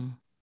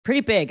 Pretty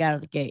big out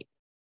of the gate.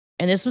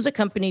 And this was a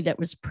company that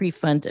was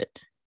pre-funded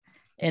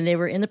and they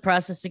were in the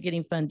process of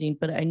getting funding,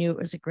 but I knew it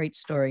was a great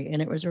story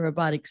and it was a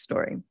robotics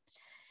story.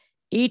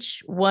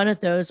 Each one of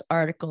those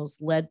articles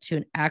led to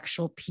an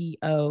actual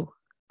PO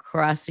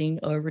crossing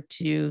over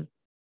to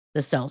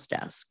the sales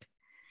desk.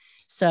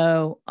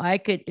 So I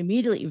could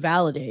immediately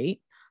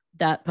validate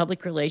that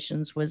public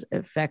relations was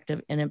effective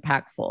and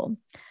impactful.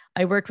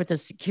 I worked with a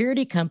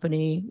security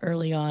company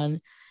early on.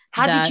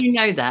 How did you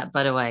know that,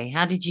 by the way?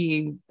 How did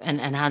you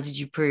and how did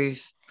you prove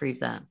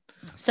that?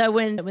 So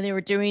when they were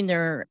doing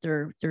their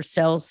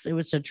sales, it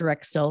was a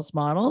direct sales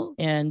model,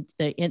 and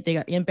they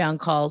got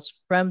inbound calls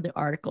from the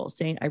article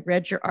saying, "I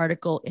read your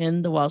article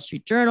in the Wall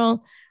Street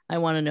Journal. I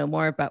want to know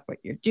more about what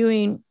you're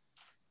doing."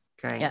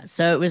 Great. Yeah.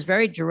 So it was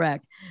very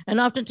direct. And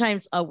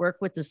oftentimes I'll work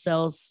with the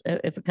sales.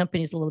 If a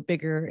company is a little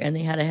bigger and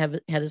they had to have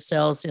head of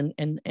sales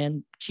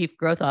and chief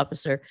growth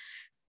officer,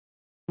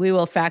 we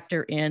will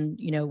factor in,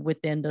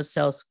 within those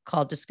sales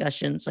call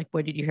discussions, like,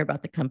 what did you hear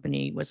about the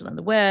company? Was it on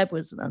the web?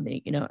 Was it on the,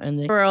 in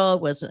the referral?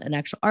 Was it an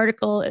actual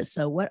article?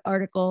 So what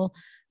article?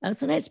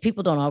 Sometimes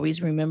people don't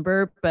always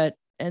remember, but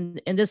and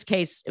in this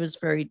case, it was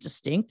very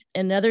distinct.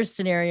 Another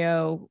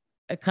scenario,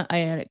 I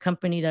had a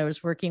company that I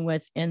was working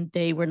with, and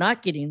they were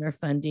not getting their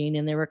funding,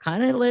 and they were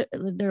kind of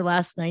their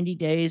last 90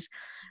 days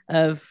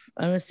of,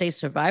 I don't want to say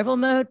survival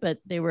mode, but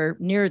they were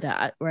near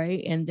that,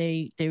 right? And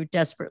they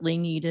desperately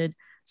needed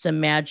some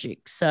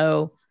magic.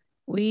 So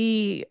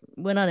we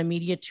went on a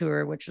media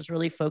tour, which was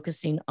really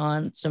focusing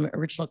on some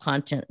original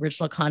content.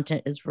 Original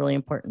content is really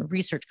important.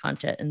 Research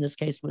content in this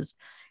case was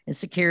in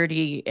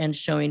security and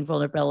showing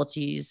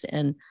vulnerabilities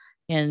and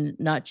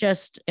not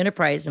just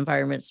enterprise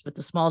environments, but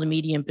the small to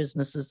medium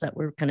businesses that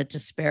were kind of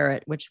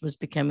disparate, which was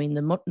becoming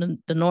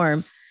the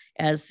norm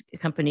as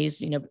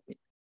companies,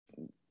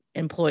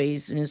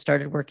 employees, and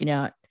started working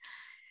out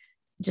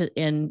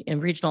in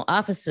regional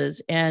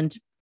offices. And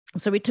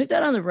so we took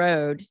that on the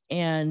road,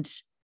 and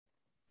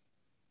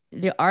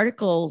the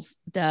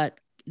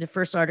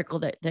first article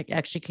that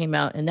actually came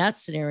out in that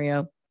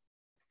scenario,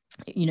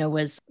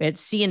 was at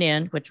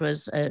CNN, which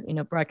was,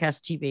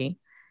 broadcast TV.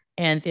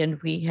 And then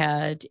we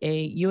had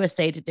a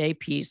USA Today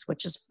piece,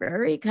 which is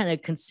very kind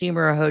of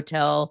consumer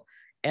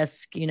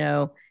hotel-esque,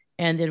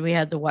 and then we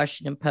had the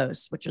Washington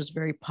Post, which was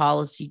very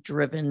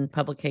policy-driven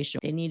publication.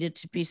 They needed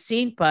to be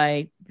seen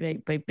by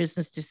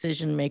business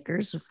decision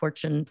makers of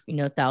Fortune,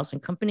 1,000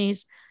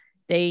 companies.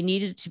 They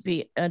needed to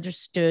be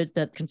understood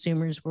that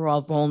consumers were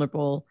all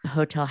vulnerable,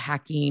 hotel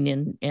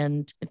hacking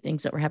and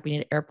things that were happening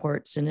at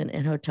airports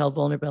and hotel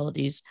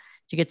vulnerabilities,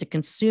 to get the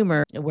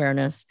consumer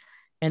awareness.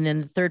 And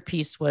then the third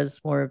piece was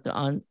more of the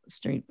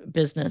on-street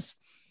business.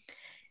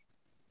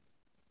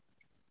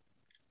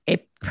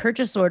 A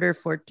purchase order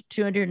for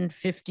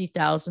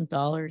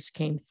 $250,000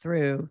 came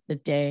through the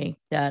day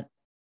that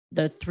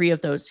the three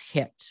of those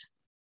hit.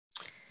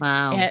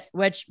 Wow.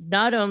 Which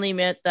not only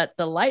meant that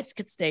the lights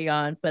could stay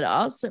on, but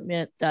also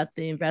meant that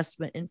the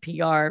investment in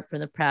PR for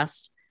the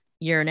past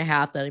year and a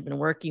half that I've been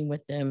working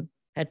with them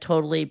had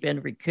totally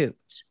been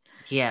recouped.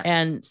 Yeah.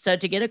 And so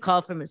to get a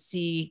call from a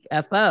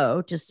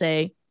CFO to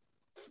say,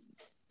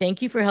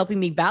 thank you for helping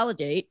me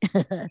validate,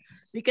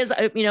 because,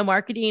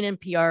 marketing and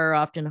PR are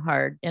often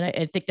hard. And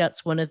I think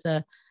that's one of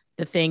the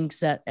things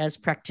that, as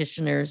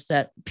practitioners,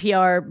 that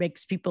PR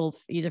makes people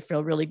either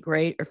feel really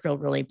great or feel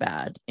really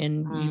bad.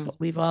 And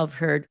we've all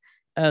heard,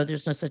 oh,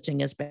 there's no such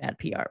thing as bad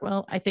PR.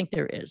 Well, I think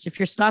there is. If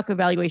your stock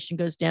evaluation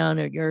goes down,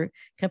 or your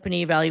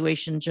company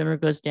evaluation in general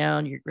goes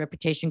down, your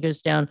reputation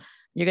goes down,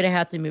 you're going to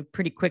have to move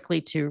pretty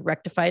quickly to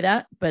rectify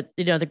that. But,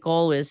 the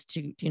goal is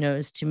to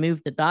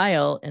move the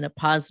dial in a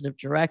positive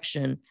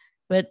direction.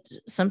 But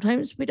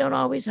sometimes we don't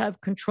always have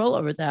control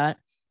over that.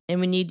 And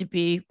we need to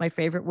be, my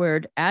favorite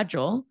word,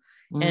 agile,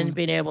 and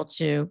being able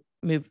to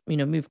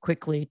move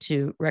quickly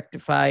to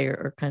rectify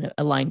or kind of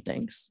align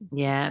things.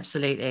 Yeah,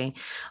 absolutely.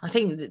 I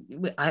think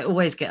I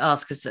always get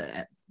asked, because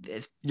the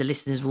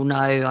listeners will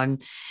know I'm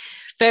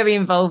very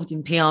involved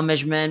in PR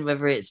measurement,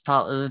 whether it's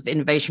part of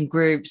innovation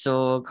groups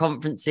or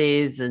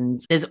conferences. And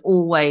there's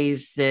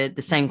always the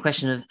same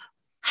question of,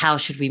 how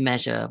should we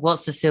measure?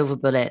 What's the silver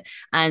bullet?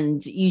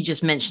 And you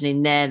just mentioned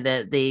in there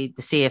that the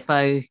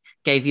CFO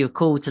gave you a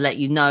call to let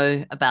you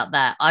know about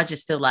that. I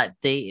just feel like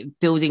the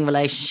building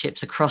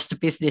relationships across the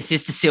business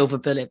is the silver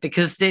bullet,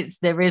 because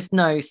there is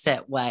no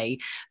set way,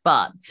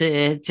 but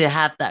to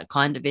have that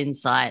kind of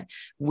insight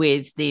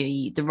with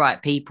the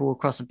right people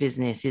across a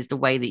business is the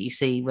way that you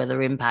see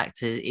whether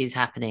impact is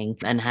happening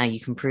and how you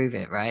can prove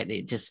it, right?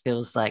 It just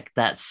feels like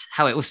that's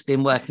how it was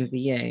been working for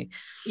you.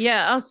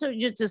 Yeah. Also,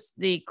 just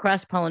the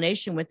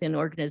cross-pollination within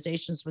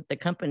organizations with the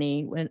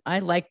company. When I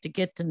like to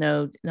get to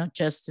know not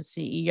just the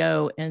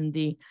CEO and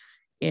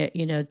I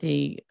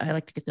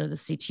like to get to know the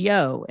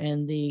CTO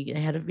and the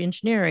head of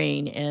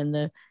engineering and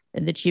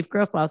the chief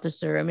growth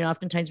officer. I mean,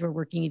 oftentimes we're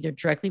working either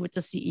directly with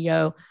the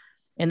CEO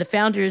and the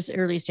founders.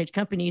 Early stage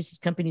companies, this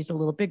company's a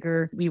little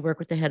bigger, we work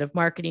with the head of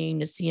marketing,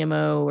 the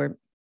CMO,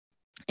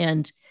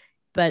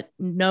 but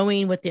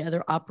knowing what the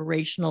other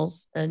operational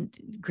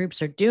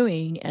groups are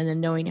doing, and then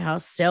knowing how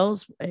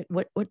sales,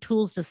 what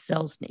tools does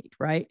sales need,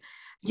 right?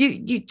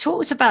 You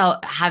talked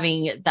about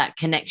having that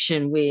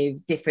connection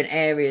with different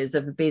areas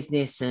of the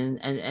business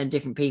and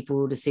different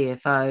people, the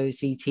CFO,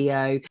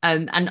 CTO.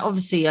 And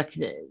obviously I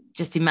could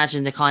just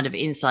imagine the kind of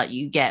insight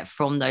you get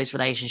from those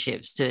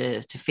relationships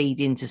to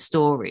feed into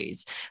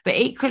stories. But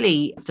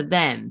equally for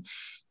them,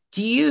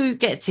 do you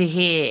get to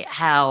hear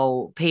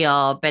how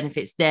PR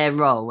benefits their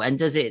role? And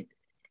does it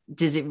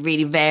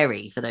really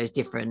vary for those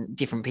different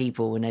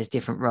people in those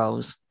different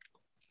roles?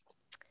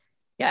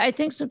 Yeah, I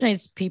think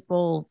sometimes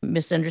people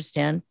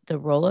misunderstand the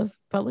role of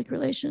public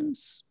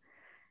relations,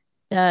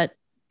 that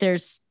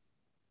there's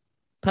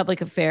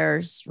public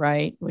affairs,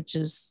 right, which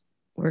is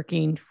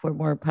working for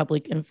more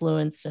public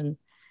influence and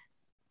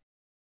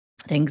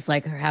things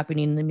like are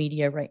happening in the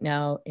media right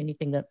now.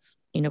 Anything that's,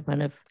 kind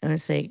of, I want to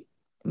say,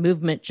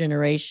 movement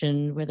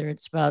generation, whether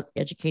it's about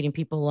educating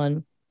people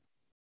on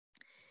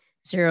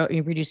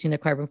reducing the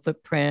carbon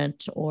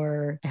footprint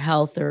or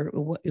health or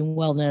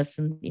wellness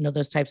and,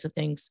 those types of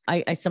things.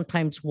 I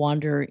sometimes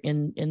wander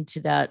into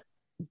that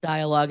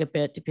dialogue a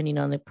bit, depending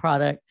on the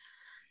product.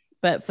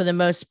 But for the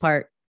most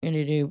part,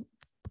 do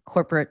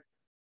corporate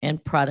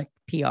and product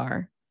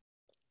PR.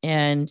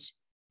 And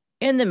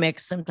in the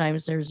mix,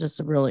 sometimes there's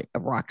just a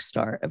rock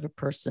star of a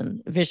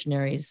person,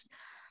 visionaries,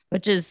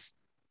 which is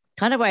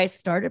kind of why I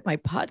started my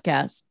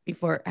podcast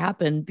before it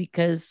happened,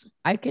 because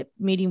I kept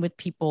meeting with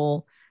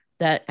people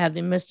that have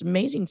the most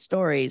amazing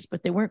stories,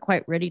 but they weren't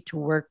quite ready to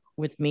work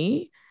with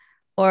me,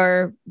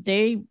 or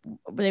they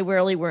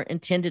really weren't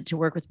intended to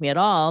work with me at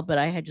all. But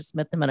I had just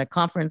met them at a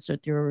conference or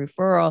through a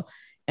referral,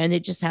 and they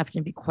just happened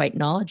to be quite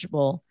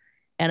knowledgeable.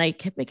 And I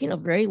kept making a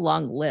very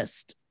long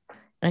list.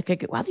 And I could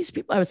go, wow, these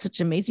people have such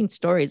amazing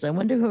stories. I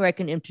wonder who I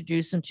can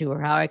introduce them to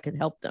or how I could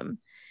help them.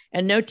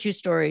 And no two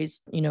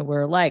stories,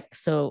 were alike.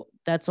 So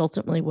that's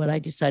ultimately what I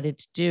decided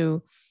to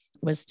do,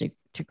 was to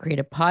create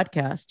a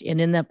podcast.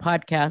 And in that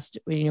podcast,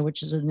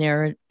 which is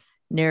a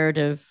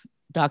narrative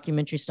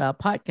documentary style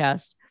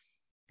podcast,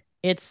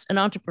 it's an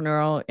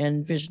entrepreneurial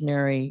and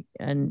visionary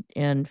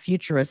and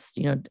futurist,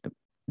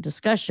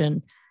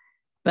 discussion,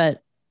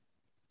 but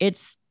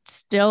it's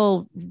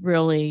still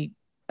really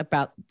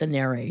about the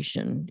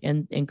narration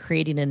and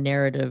creating a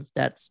narrative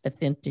that's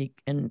authentic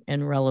and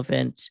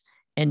relevant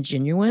and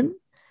genuine.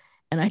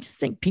 And I just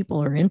think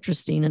people are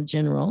interesting in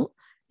general,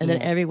 and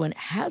that everyone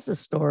has a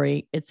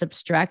story. It's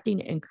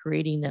abstracting and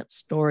creating that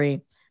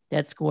story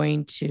that's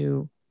going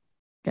to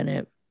kind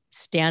of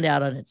stand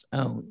out on its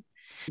own.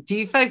 Do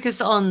you focus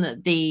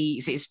on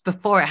it's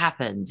Before It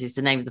Happened is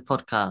the name of the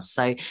podcast.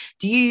 So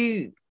do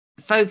you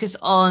focus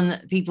on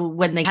people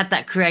when they had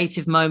that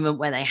creative moment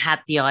where they had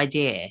the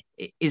idea?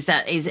 Is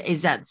that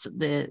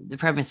the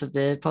premise of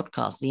the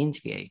podcast, the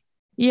interview?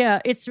 Yeah,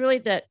 it's really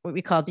that what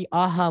we call the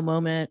aha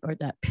moment, or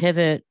that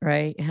pivot,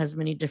 right? It has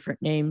many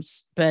different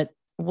names, but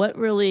what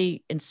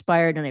really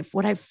inspired, and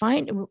what I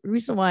find, the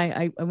reason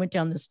why I went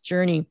down this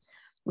journey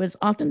was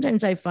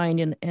oftentimes I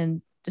find,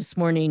 and this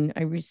morning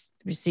I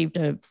received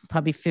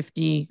probably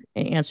 50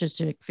 answers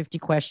to 50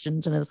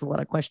 questions. And there's a lot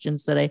of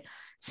questions that I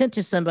sent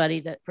to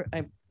somebody that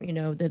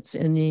that's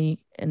in the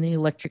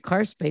electric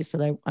car space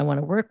that I want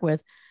to work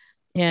with,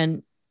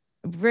 and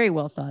very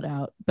well thought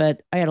out,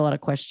 but I had a lot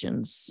of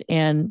questions.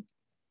 And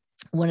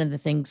one of the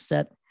things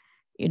that,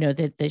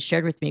 that they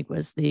shared with me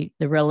was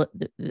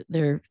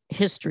their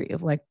history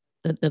of like,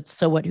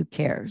 so what, who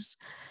cares?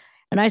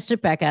 And I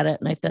stood back at it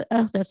and I thought,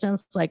 oh, that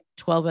sounds like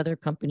 12 other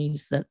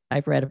companies that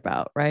I've read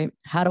about, right?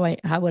 How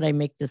would I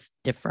make this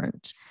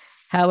different?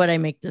 How would I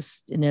make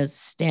this,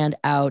 stand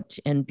out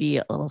and be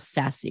a little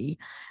sassy,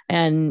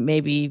 and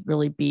maybe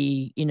really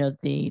be,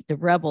 the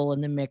rebel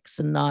in the mix,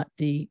 and not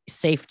the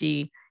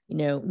safety,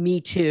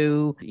 me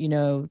too,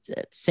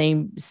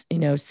 same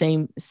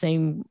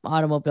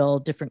automobile,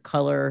 different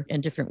color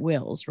and different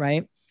wheels,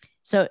 right?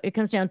 So it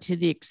comes down to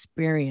the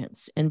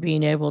experience and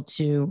being able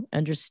to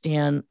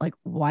understand, like,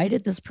 why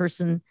did this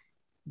person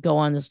go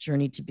on this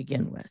journey to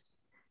begin with?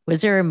 Was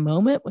there a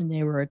moment when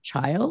they were a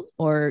child,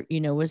 or,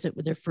 was it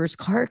with their first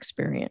car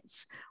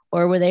experience,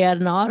 or were they at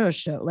an auto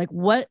show? Like,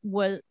 what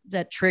was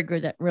that trigger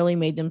that really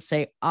made them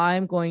say,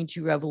 I'm going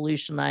to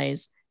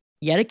revolutionize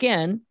yet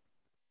again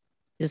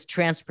this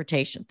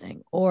transportation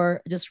thing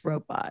or this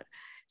robot?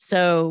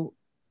 So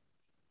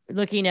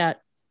looking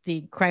at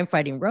the crime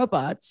fighting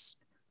robots,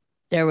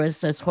 there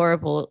was this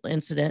horrible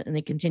incident, and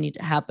they continued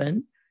to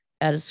happen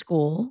at a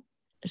school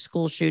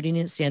shooting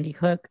in Sandy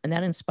Hook. And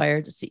that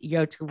inspired the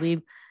CEO to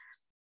leave,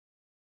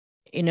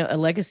 a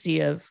legacy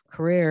of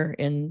career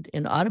in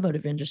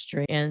automotive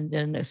industry, and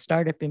then a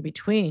startup in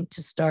between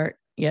to start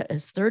yet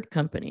his third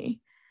company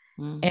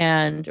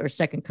or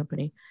second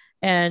company.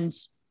 And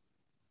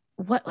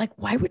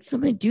why would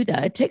somebody do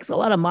that? It takes a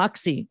lot of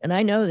moxie. And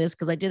I know this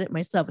because I did it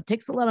myself. It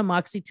takes a lot of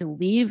moxie to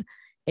leave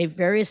a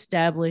very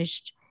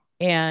established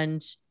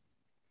and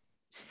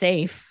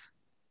safe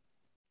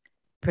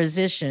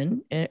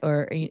position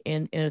or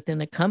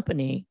within a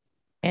company,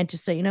 and to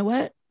say, you know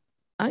what,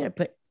 I'm going to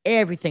put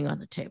everything on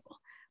the table.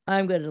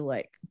 I'm going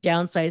to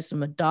downsize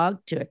from a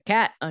dog to a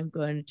cat. I'm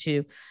going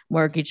to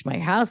mortgage my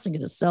house. I'm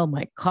going to sell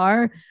my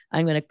car.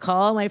 I'm going to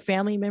call my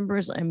family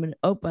members.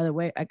 Oh, by the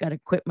way, I got to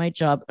quit my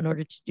job in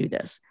order to do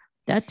this.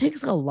 That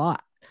takes a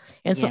lot.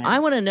 And so I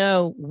want to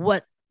know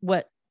what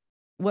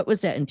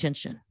was that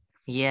intention?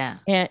 Yeah.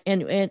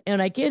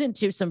 And I get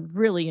into some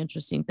really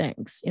interesting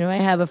things. I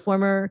have a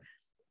former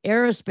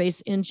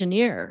aerospace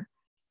engineer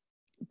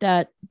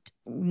that,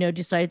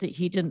 decided that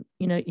he didn't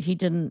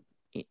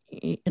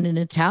in an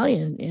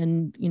Italian,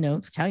 and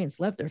Italians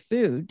love their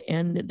food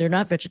and they're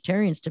not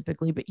vegetarians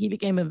typically, but he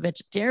became a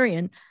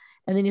vegetarian.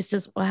 And then he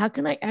says, well, how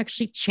can I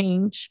actually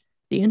change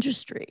the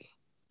industry?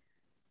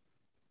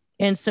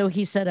 And so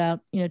he set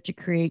out, to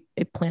create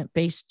a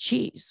plant-based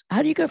cheese.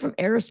 How do you go from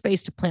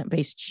aerospace to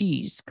plant-based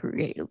cheese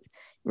creatively?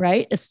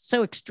 Right? It's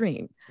so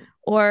extreme.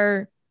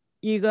 Or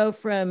you go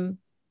from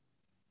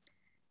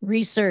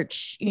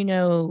research,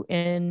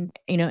 and,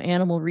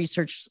 animal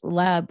research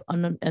lab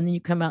and then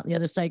you come out the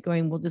other side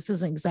going, well, this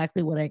isn't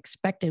exactly what I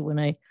expected when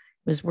I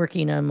was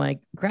working on my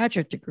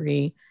graduate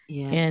degree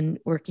and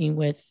working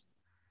with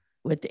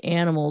the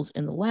animals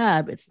in the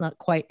lab. It's not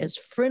quite as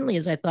friendly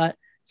as I thought.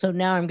 So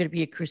now I'm going to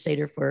be a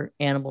crusader for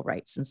animal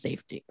rights and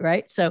safety.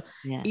 Right. So,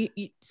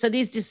 so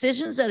these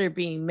decisions that are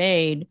being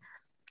made,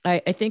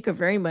 I think are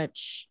very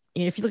much,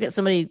 if you look at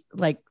somebody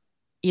like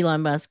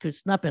Elon Musk,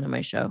 who's not been on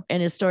my show,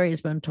 and his story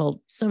has been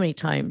told so many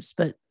times,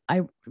 but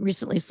I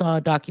recently saw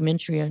a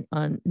documentary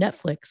on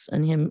Netflix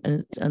on him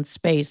and on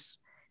space.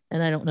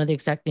 And I don't know the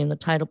exact name of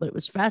the title, but it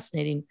was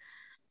fascinating.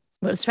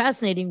 What was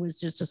fascinating was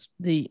just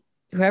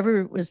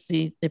whoever was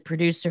the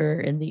producer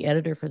and the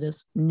editor for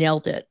this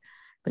nailed it.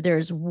 But there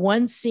is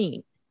one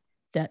scene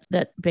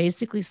that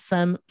basically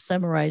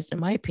summarized, in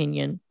my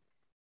opinion,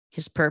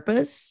 his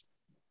purpose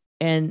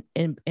and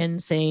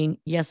saying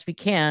yes we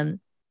can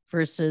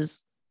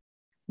versus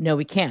no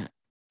we can't.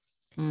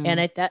 And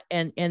at that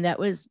and that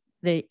was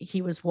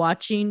he was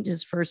watching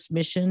his first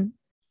mission,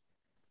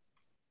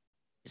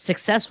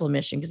 successful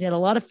mission, because he had a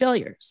lot of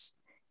failures,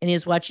 and he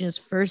was watching his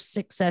first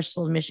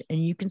successful mission,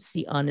 and you can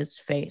see on his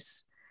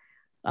face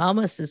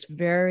almost this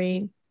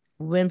very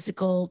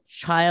whimsical,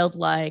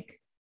 childlike,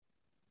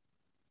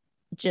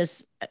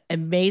 just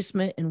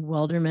amazement and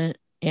wonderment,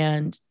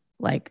 and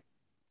like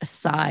a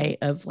sigh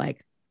of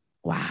like,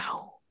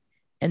 wow.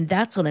 And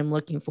that's what I'm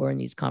looking for in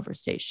these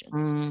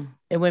conversations.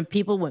 And when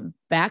people went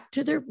back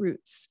to their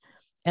roots,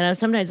 and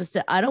sometimes I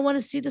said, I don't want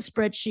to see the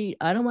spreadsheet.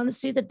 I don't want to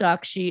see the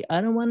doc sheet.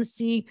 I don't want to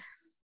see,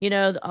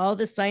 all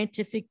the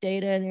scientific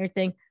data and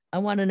everything. I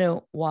want to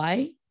know,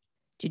 why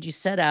did you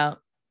set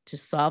out to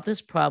solve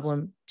this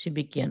problem to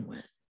begin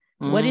with?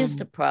 What is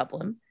the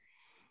problem?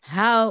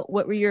 What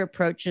were your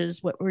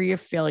approaches? What were your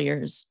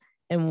failures?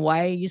 And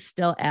why are you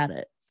still at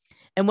it?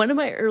 And one of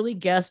my early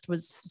guests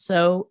was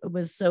so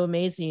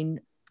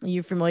amazing. Are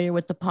you familiar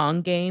with the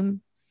Pong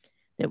game?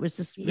 That was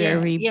this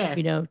very,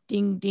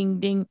 ding, ding,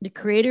 ding. The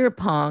creator of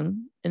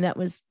Pong, and that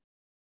was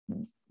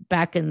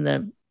back in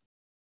the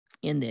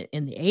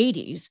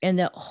 80s, and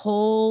that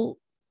whole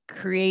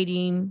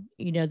creating,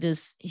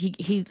 this,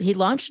 he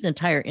launched an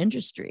entire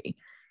industry.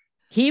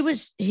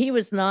 His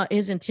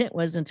intent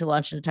wasn't to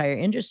launch an entire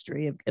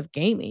industry of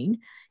gaming.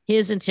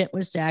 His intent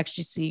was to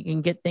actually see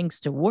and get things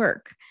to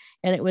work.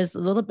 And it was a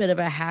little bit of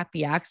a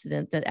happy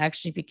accident that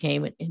actually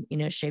became,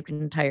 shaped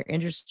an entire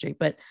industry.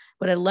 But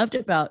what I loved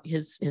about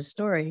his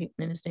story,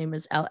 and his name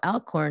is Al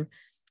Alcorn,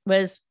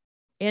 was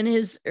in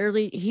his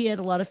he had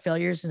a lot of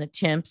failures and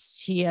attempts.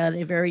 He had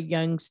a very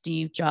young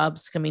Steve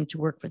Jobs coming to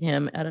work with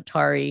him at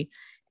Atari,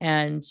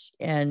 and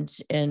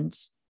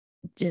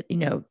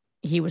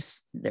he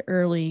was the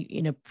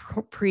early,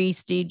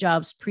 pre-Steve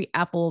Jobs,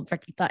 pre-Apple. In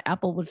fact, he thought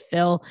Apple would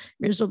fail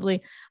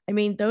miserably. I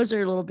mean, those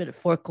are a little bit of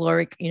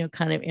folkloric,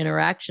 kind of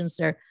interactions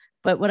there.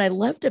 But what I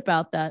loved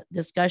about that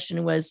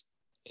discussion was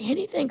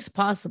anything's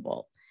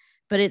possible,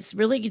 but it's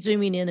really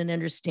zooming in and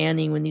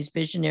understanding when these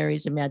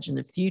visionaries imagine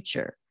the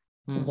future.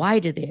 Why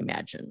do they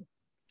imagine?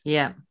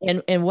 Yeah.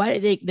 And why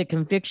do the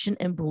conviction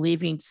and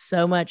believing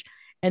so much?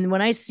 And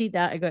when I see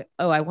that, I go,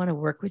 oh, I want to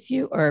work with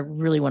you, or I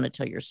really want to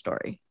tell your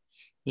story.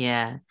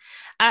 Yeah,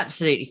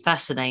 absolutely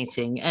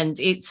fascinating. And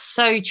it's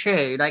so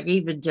true. Like,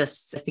 even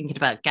just thinking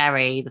about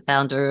Gary, the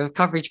founder of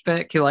Coverage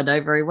Book, who I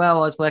know very well.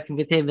 I was working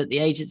with him at the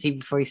agency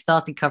before he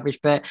started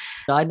Coverage Book.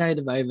 I know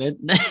the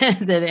moment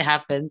that it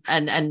happened,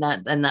 and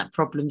that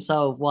problem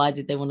solved. Why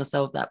did they want to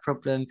solve that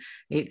problem?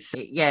 It's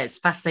a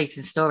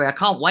fascinating story. I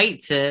can't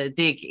wait to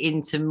dig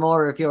into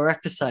more of your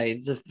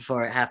episodes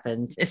before it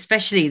happens,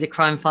 especially the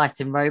crime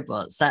fighting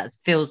robots. That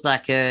feels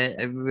like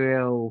a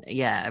real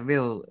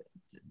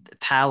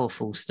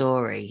powerful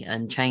story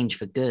and change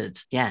for good.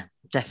 Yeah,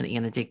 definitely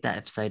going to dig that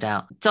episode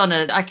out.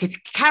 Donna, I could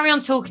carry on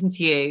talking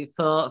to you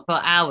for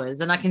hours,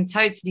 and I can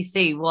totally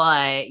see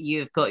why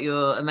you've got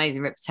your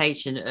amazing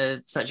reputation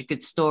of such a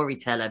good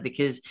storyteller,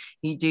 because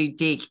you do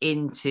dig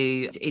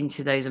into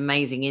those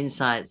amazing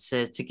insights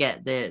to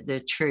get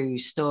the true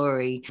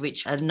story,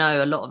 which I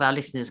know a lot of our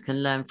listeners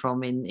can learn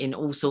from in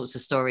all sorts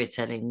of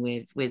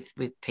storytelling with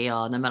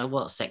PR, no matter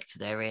what sector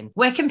they're in.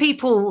 Where can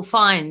people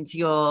find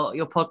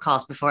your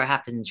podcast before it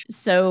happens?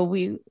 So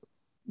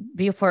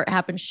Before It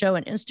Happened show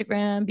on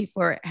Instagram,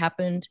 Before It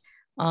Happened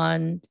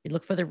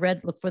look for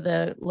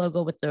the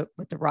logo with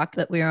the rock,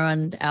 that we are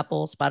on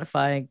Apple,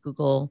 Spotify,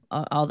 Google,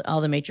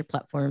 all the major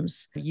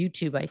platforms,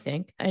 YouTube, I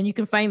think. And you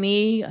can find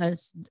me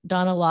as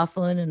Donna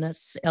Loughlin, and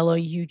that's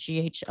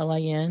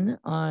LOUGHLIN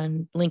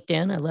on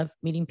LinkedIn. I love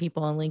meeting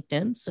people on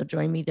LinkedIn. So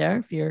join me there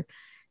if you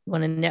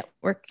want to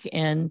network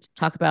and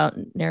talk about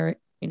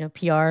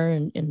PR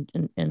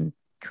and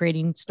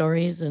creating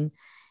stories. And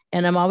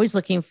I'm always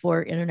looking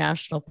for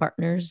international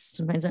partners.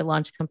 Sometimes I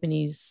launch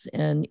companies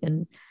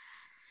in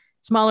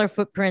smaller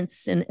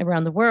footprints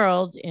around the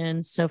world.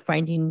 And so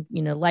finding,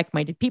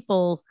 like-minded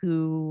people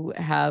who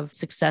have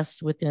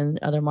success within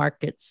other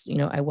markets,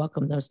 I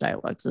welcome those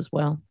dialogues as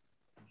well.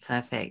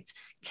 Perfect.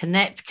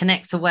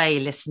 Connect away,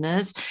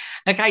 listeners.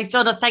 Okay,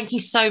 Donna, thank you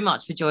so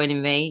much for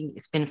joining me.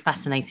 It's been a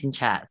fascinating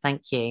chat.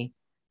 Thank you.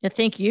 Yeah,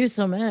 thank you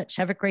so much.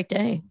 Have a great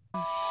day.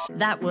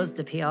 That was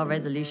the PR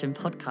Resolution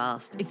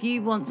podcast. If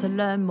you want to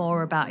learn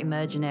more about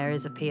emerging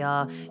areas of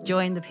PR,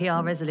 join the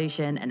PR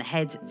Resolution and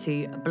head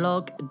to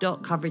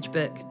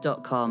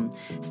blog.coveragebook.com.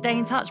 Stay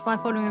in touch by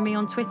following me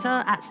on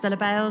Twitter @Stella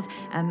Bales,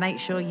 and make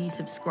sure you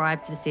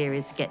subscribe to the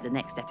series to get the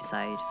next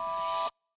episode.